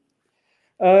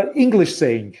English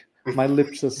saying. My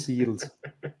lips are sealed.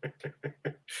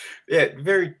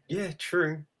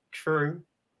 True.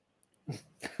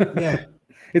 Yeah.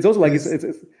 It's also like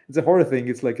it's a horror thing.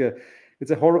 It's like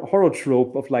it's a horror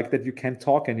trope of like that you can't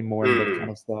talk anymore and that kind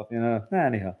of stuff.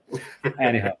 Anyhow.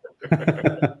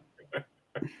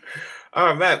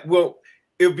 Oh man, well,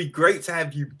 it'll be great to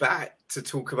have you back to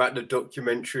talk about the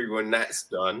documentary when that's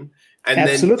done, and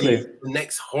absolutely then the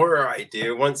next horror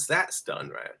idea once that's done,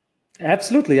 right?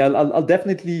 Absolutely, I'll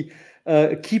definitely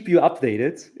keep you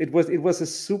updated. It was a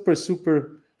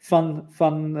super fun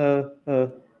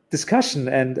discussion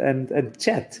and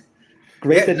chat.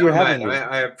 Great that you're having me.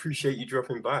 I appreciate you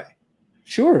dropping by.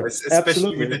 Sure, especially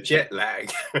absolutely. with the jet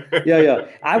lag. Yeah.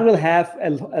 I will have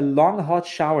a long hot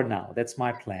shower now. That's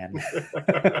my plan.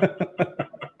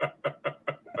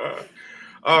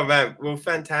 Oh man, well,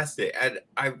 fantastic. And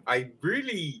I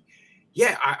really,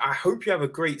 I hope you have a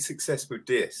great success with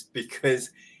this, because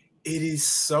it is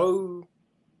so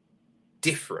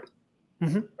different.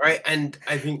 Mm-hmm. Right, and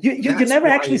I think you never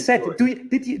actually said.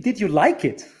 Did you like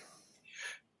it?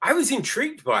 I was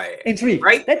intrigued by it. Intrigued,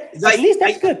 right? At least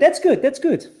that's good. That's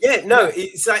good. Yeah, no,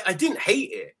 it's like I didn't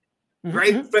hate it,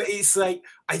 right? Mm-hmm. But it's like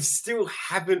I still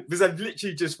haven't, because I've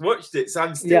literally just watched it, so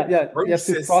I'm still You have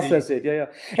to process it. Yeah.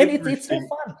 And it's so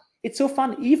fun. It's so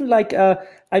fun. Even like I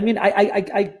mean,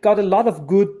 I got a lot of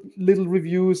good little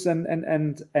reviews and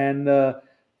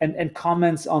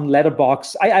comments on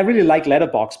Letterboxd. I really like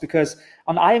Letterboxd, because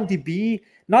on IMDb,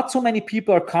 not so many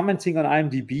people are commenting on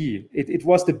IMDb. It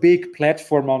was the big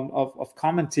platform of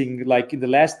commenting like in the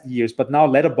last years, but now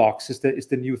Letterboxd is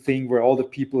the new thing where all the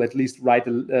people at least write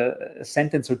a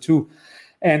sentence or two.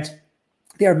 And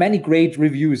there are many great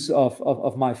reviews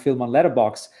of my film on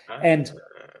Letterboxd.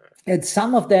 And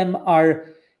some of them are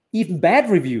even bad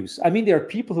reviews. I mean, there are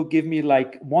people who give me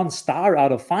like 1 star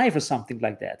out of 5 or something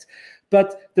like that.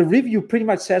 But the review pretty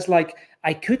much says like,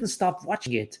 I couldn't stop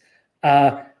watching it.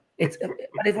 But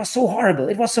it was so horrible.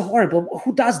 It was so horrible.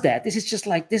 Who does that? This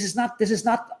is not.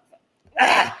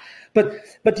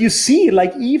 But you see,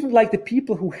 like even like the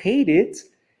people who hate it,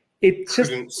 it just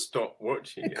couldn't stop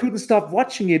watching it. couldn't stop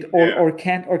watching it, or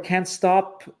can't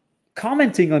stop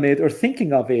commenting on it or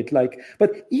thinking of it. Like,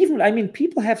 but even, I mean,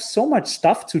 people have so much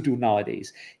stuff to do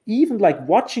nowadays. Even like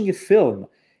watching a film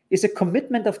is a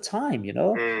commitment of time, you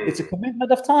know. It's a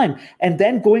commitment of time. And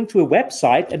then going to a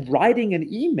website and writing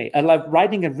an email, like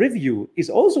writing a review, is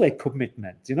also a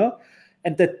commitment, you know.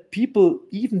 And that people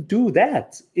even do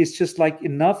that is just like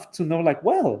enough to know, like,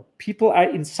 well, people are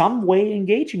in some way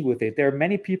engaging with it. There are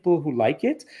many people who like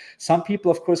it. Some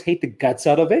people, of course, hate the guts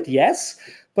out of it. Yes.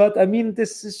 But I mean,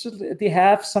 this is just, they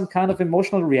have some kind of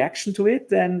emotional reaction to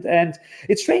it. And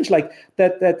it's strange, like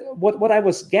that what I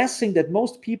was guessing that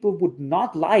most people would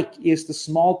not like is the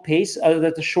small pace,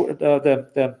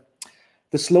 the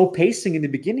slow pacing in the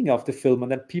beginning of the film,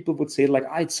 and then people would say like,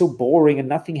 it's so boring and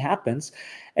nothing happens.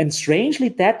 And strangely,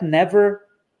 that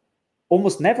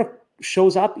almost never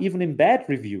shows up even in bad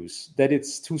reviews, that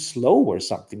it's too slow or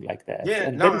something like that. Yeah,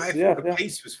 and no, I thought the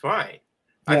pace was fine.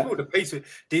 I thought the pace was,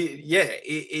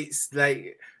 it's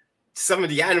like some of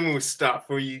the animal stuff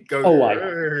where you go.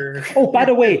 By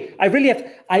the way, I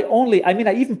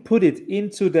even put it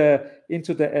into the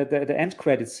end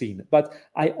credit scene, but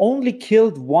I only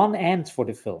killed one ant for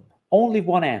the film, only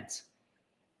one ant.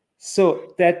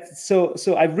 So I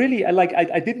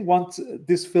didn't want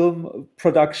this film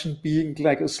production being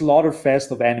like a slaughter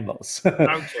fest of animals.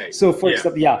 Okay. So for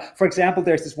example,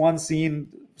 there's this one scene,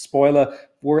 spoiler,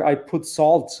 where I put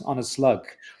salt on a slug.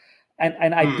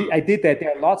 And I did that.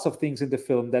 There are lots of things in the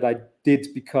film that I did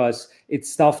because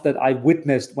it's stuff that I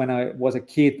witnessed when I was a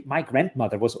kid. My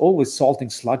grandmother was always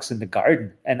salting slugs in the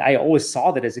garden, and I always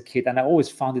saw that as a kid, and I always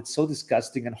found it so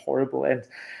disgusting and horrible. And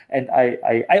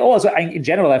in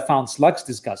general, I found slugs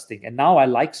disgusting, and now I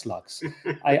like slugs.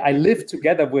 I lived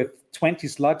together with 20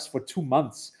 slugs for 2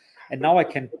 months. And now I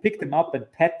can pick them up and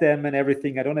pet them and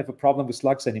everything. I don't have a problem with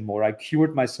slugs anymore. I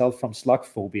cured myself from slug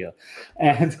phobia,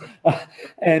 but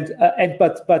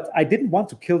I didn't want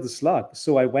to kill the slug,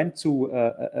 so I went to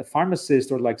a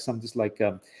pharmacist or like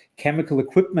chemical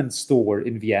equipment store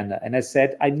in Vienna, and I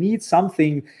said, I need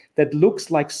something that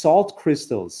looks like salt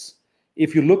crystals.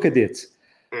 If you look at it,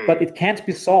 but it can't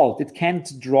be salt. It can't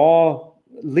draw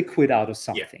liquid out of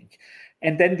something. Yeah.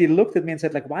 And then they looked at me and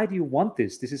said, like, why do you want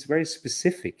this? This is very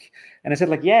specific. And I said,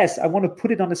 like, yes, I want to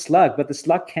put it on a slug, but the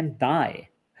slug can't die.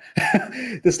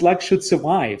 The slug should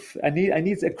survive. I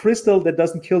need a crystal that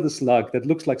doesn't kill the slug, that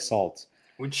looks like salt.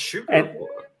 Would sugar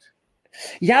work?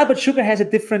 Yeah, but sugar has a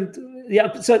different.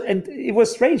 Yeah, so and it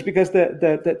was strange because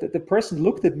the person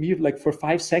looked at me like for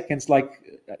 5 seconds,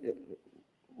 like,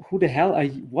 who the hell are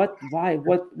you? What? Why?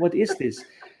 What is this?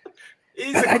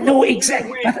 I know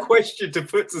exactly. It's a weird question to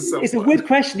put to someone. It's a weird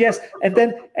question, yes. And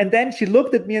then she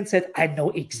looked at me and said, I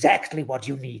know exactly what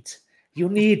you need.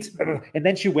 And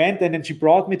then she went and then she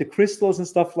brought me the crystals and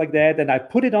stuff like that. And I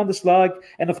put it on the slug.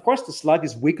 And of course, the slug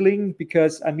is wiggling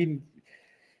because, I mean,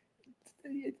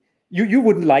 you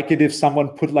wouldn't like it if someone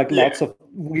put like lots of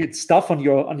weird stuff on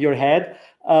your head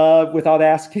without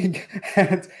asking.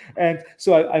 and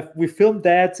so we filmed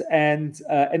that, and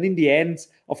in the end,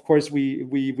 of course,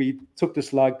 we took the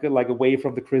slug like away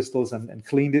from the crystals and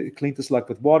cleaned the slug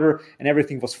with water, and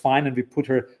everything was fine. And we put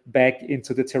her back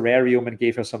into the terrarium and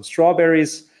gave her some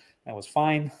strawberries. That was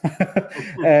fine.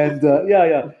 And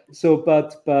So,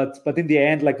 but in the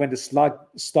end, like when the slug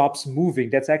stops moving,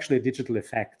 that's actually a digital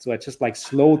effect. So I just like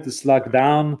slowed the slug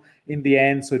down in the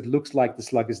end, so it looks like the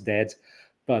slug is dead.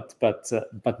 But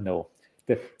no.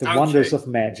 The wonders of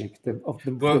magic, the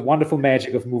wonderful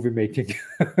magic of movie making.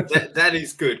 that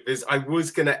is good, because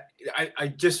I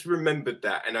just remembered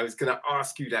that, and I was gonna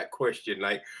ask you that question,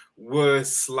 like, were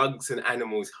slugs and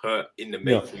animals hurt in the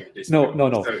making of this film?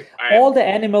 No. So all the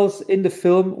animals in the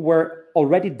film were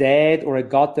already dead, or I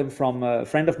got them from a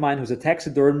friend of mine who's a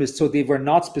taxidermist, so they were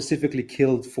not specifically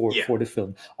killed for the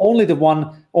film. Only the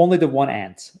one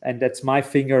ant, and that's my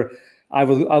finger. I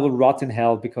will rot in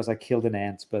hell because I killed an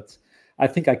ant, but I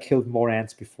think I killed more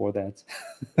ants before that.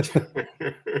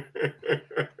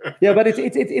 Yeah, but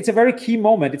it's a very key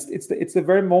moment. It's the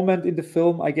very moment in the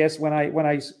film, I guess, when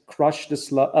I crush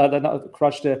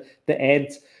the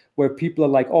ant, where people are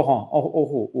like,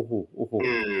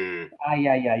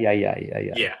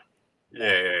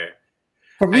 yeah.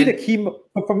 For me,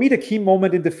 the key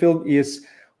moment in the film is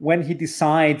when he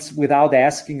decides, without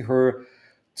asking her,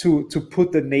 to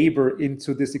put the neighbor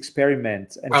into this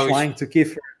experiment and trying to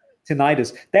give her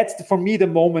tinnitus. That's for me the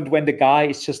moment when the guy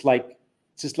is just like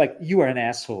you are an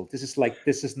asshole. This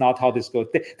is not how this goes.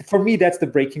 For me, that's the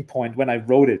breaking point when I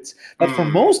wrote it. But for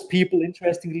most people,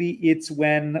 interestingly, it's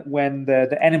when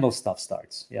the animal stuff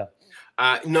starts. Yeah.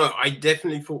 No, I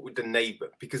definitely thought with the neighbor,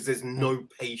 because there's no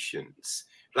patience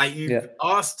Like you've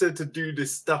asked her to do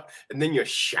this stuff, and then you're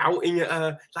shouting at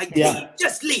her, like, leave,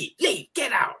 just leave,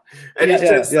 get out. And it's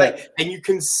just like, and you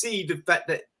can see the fact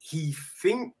that he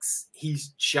thinks he's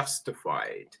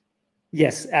justified.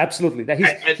 Yes, absolutely. That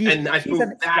and I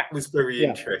thought that was very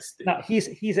interesting. No, he's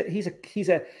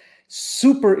a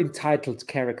super entitled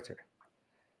character.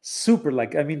 Super,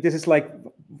 like, I mean, this is like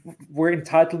where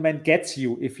entitlement gets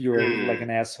you if you're like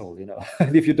an asshole, you know,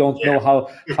 if you don't know how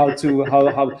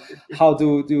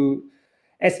to do,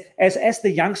 as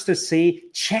the youngsters say,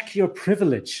 check your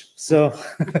privilege. So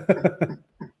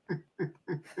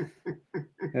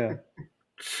yeah.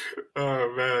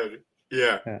 Oh man,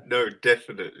 yeah. No,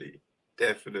 definitely.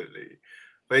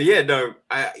 But yeah, no,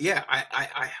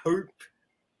 I hope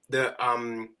that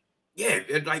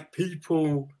like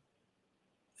people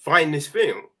find this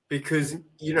film, because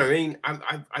you know, I mean,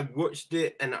 I watched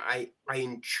it and I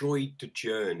enjoyed the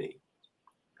journey.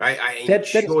 I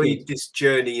enjoyed this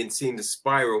journey and seeing the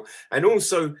spiral, and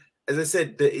also, as I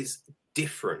said, that it's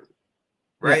different,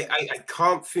 right? I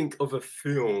can't think of a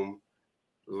film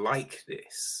like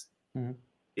this. You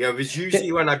know, because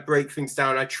usually when I break things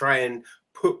down, I try and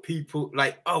put people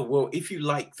like, oh, well, if you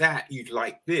like that, you'd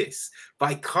like this. But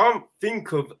I can't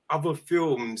think of other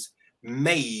films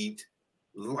made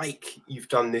like you've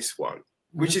done this one,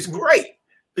 which is great,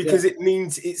 because it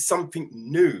means it's something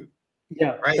new.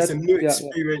 Yeah, right. It's a new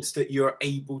experience that you're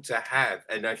able to have,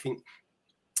 and I think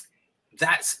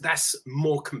that's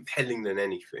more compelling than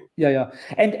anything.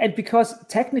 And because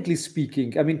technically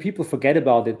speaking, I mean, people forget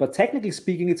about it, but technically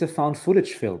speaking, it's a found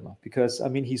footage film, because I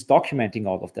mean, he's documenting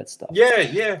all of that stuff.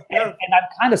 And I'm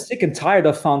kind of sick and tired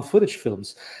of found footage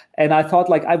films, and I thought,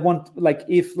 like, I want, like,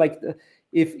 if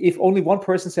only one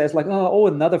person says, like, oh,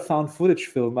 another found footage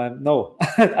film, no,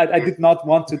 I did not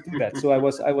want to do that. So I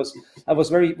was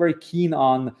very, very keen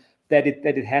on that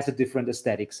it has a different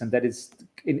aesthetics, and that it's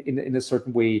in a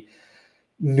certain way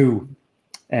new.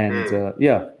 And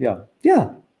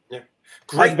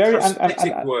great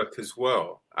prosthetic work as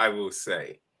well, I will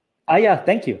say.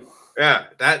 Thank you.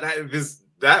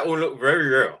 That will look very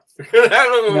real. That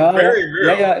look very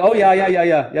real. Yeah.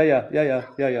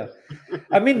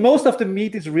 I mean, most of the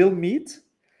meat is real meat.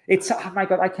 It's, oh my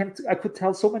God, I could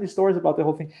tell so many stories about the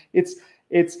whole thing.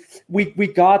 We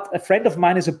got, a friend of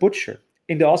mine is a butcher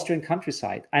in the Austrian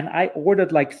countryside, and I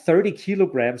ordered like 30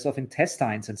 kilograms of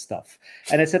intestines and stuff.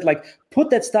 And I said, like, put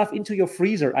that stuff into your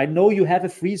freezer. I know you have a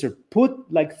freezer. Put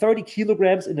like 30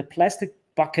 kilograms in a plastic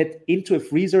bucket into a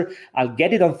freezer. I'll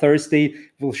get it on Thursday.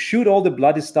 We'll shoot all the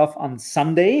bloody stuff on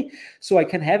Sunday, so I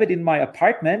can have it in my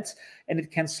apartment, and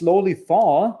it can slowly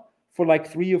thaw for like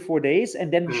 3 or 4 days,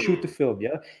 and then we shoot the film.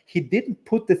 He didn't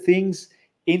put the things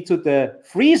into the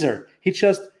freezer. He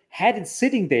just had it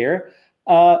sitting there,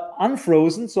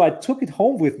 unfrozen. So I took it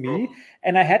home with me,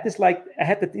 and I had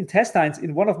the intestines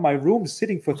in one of my rooms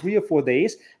sitting for 3 or 4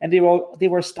 days, and they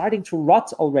were starting to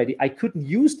rot already. I couldn't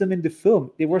use them in the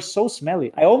film. They were so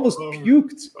smelly. I almost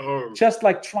puked just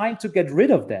like trying to get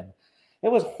rid of them.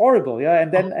 It was horrible.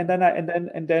 And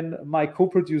then my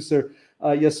co-producer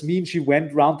Yasmin, she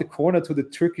went round the corner to the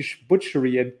Turkish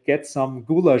butchery and get some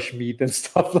goulash meat and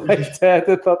stuff like that.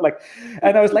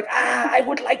 And I was like, I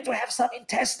would like to have some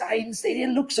intestines. They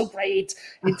didn't look so great.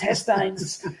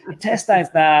 Intestines.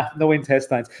 Nah, no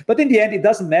intestines. But in the end, it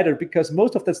doesn't matter, because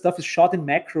most of that stuff is shot in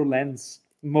macro lens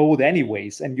mode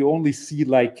anyways, and you only see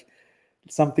like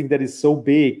something that is so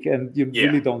big, and you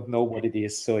really don't know what it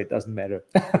is, so it doesn't matter.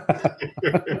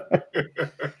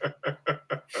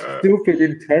 Stupid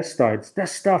intestines, that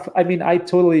stuff. I mean, I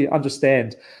totally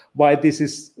understand why this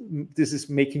is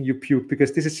making you puke,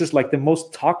 because this is just like the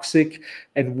most toxic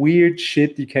and weird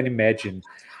shit you can imagine.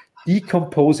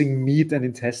 Decomposing meat and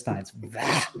intestines.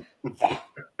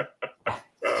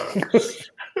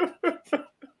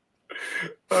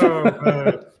 Oh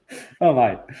man. Oh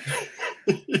my.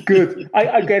 Good.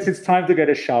 I guess it's time to get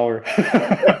a shower.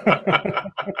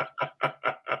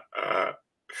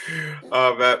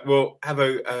 Oh man. Well, have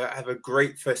a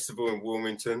great festival in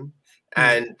Wilmington,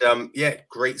 and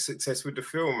great success with the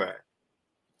film, man.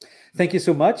 Thank you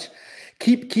so much.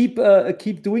 Keep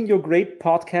doing your great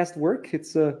podcast work.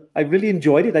 It's I really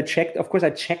enjoyed it. I checked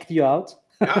you out.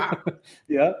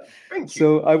 Yeah. Thank you.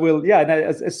 So I will. Yeah, and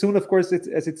as soon, of course,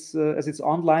 as it's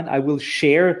online, I will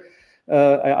share.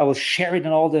 I will share it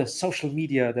on all the social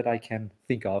media that I can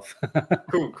think of.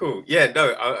 Cool. Yeah,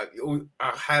 no,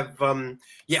 I have. I'll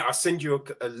send you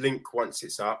a link once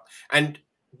it's up. And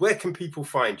where can people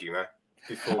find you, man?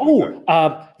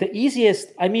 The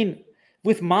easiest. I mean,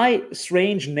 with my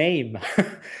strange name,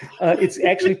 it's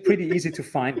actually pretty easy to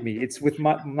find me. It's with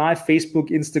my Facebook,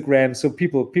 Instagram, so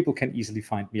people can easily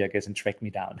find me, I guess, and track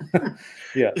me down.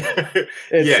 Yeah,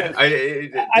 yeah.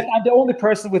 I'm the only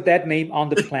person with that name on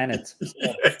the planet. So,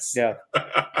 yes. Yeah.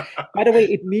 By the way,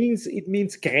 it means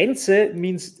Grenze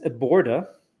means a border,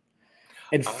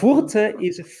 and Furte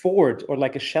is a ford or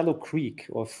like a shallow creek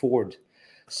or ford.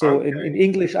 So Okay. in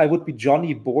English, I would be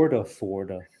Johnny Border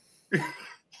Forder.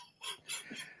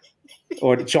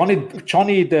 Or Johnny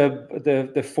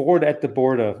the Ford at the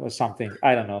border or something.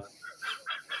 I don't know.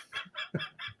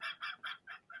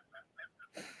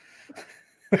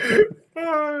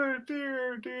 Oh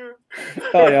dear.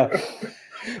 Oh yeah.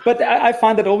 But I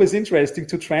find that always interesting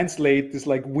to translate these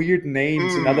like weird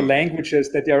names in other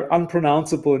languages that they are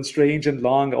unpronounceable and strange and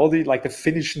long, all the like the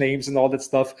Finnish names and all that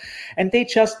stuff. And they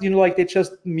just, they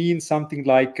just mean something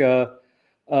like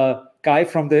guy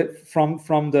from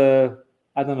the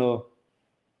I don't know,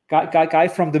 guy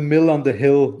from the mill on the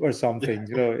hill or something.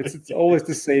 It's always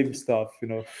the same stuff.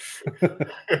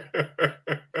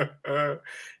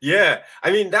 Yeah,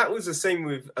 I mean that was the same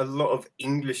with a lot of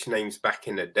English names back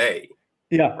in the day.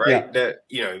 Yeah, right. Yeah. That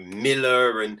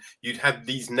Miller, and you'd have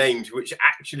these names which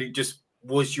actually just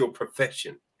was your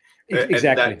profession.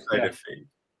 Exactly. And that kind of thing.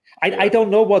 I don't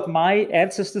know what my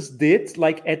ancestors did,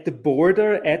 like at the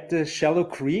border at the shallow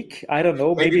creek. I don't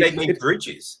know. Maybe they made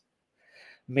bridges.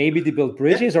 Maybe they built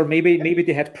bridges, or maybe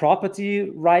they had property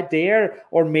right there,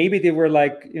 or maybe they were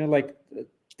like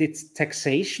did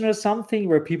taxation or something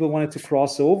where people wanted to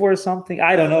cross over or something.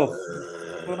 I don't know.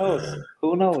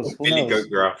 Who knows? Billy Goat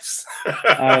Graphs.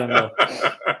 I don't know.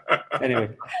 Anyway.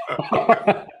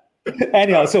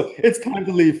 Anyhow, so it's time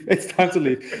to leave.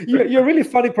 You're a really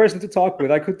funny person to talk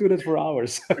with. I could do that for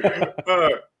hours.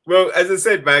 Well, as I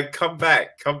said, man, come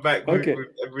back. Okay.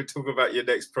 We'll talk about your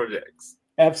next projects.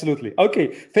 Absolutely. Okay.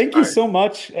 Thank you so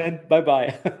much, and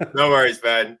bye-bye. No worries,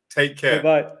 man. Take care.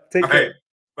 Bye-bye. Take care.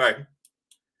 Bye.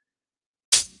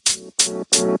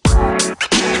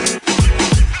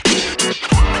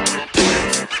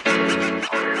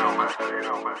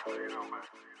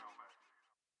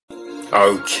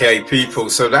 Okay, people.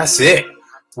 So that's it.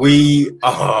 We're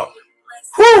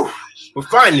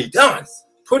finally done.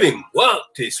 Put in work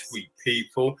this week,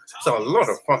 people. It's a lot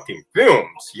of fucking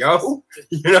films, yo.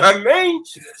 You know what I mean?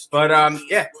 But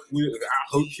yeah, I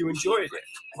hope you enjoyed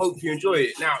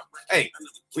it. Now, hey,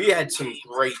 we had some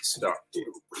great stuff, dude.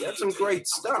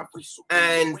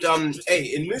 And hey,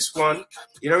 in this one,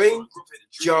 you know what I mean?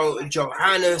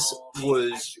 Johannes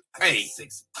was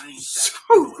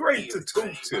so great to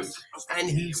talk to, and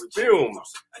his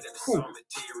films,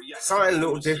 something a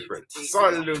little different.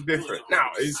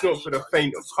 Now, it's not for the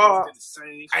faint of heart,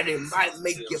 and it might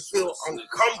make you feel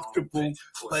uncomfortable,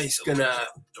 but it's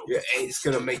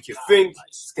gonna make you think.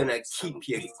 It's gonna keep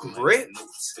you gripped.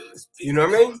 You know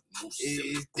what I mean?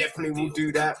 It definitely will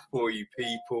do that for you,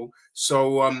 people.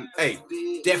 So hey,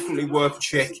 definitely worth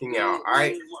checking out. All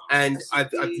right, and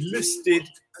I've listed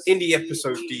in the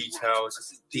episode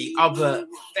details the other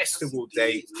festival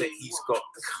dates that he's got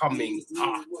coming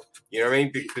up. You know what I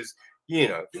mean? Because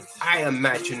I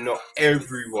imagine not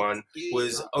everyone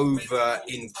was over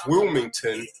in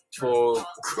Wilmington for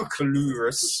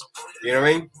Cucalurus. You know what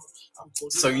I mean?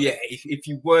 So yeah, if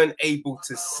you weren't able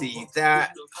to see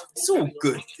that, it's all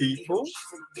good, people.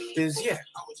 There's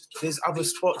other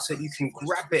spots that you can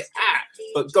grab it at,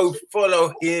 but go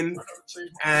follow him,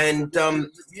 and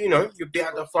you'll be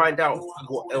able to find out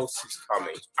what else is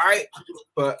coming. All right,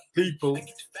 but people,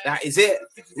 that is it.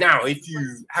 Now, if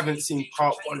you haven't seen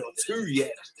part 1 or 2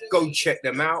 yet, go check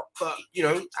them out. But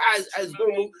as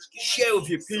normal, share with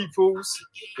your peoples.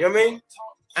 You know what I mean?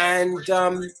 And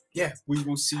yeah, we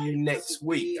will see you next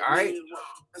week. All right.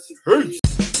 Peace.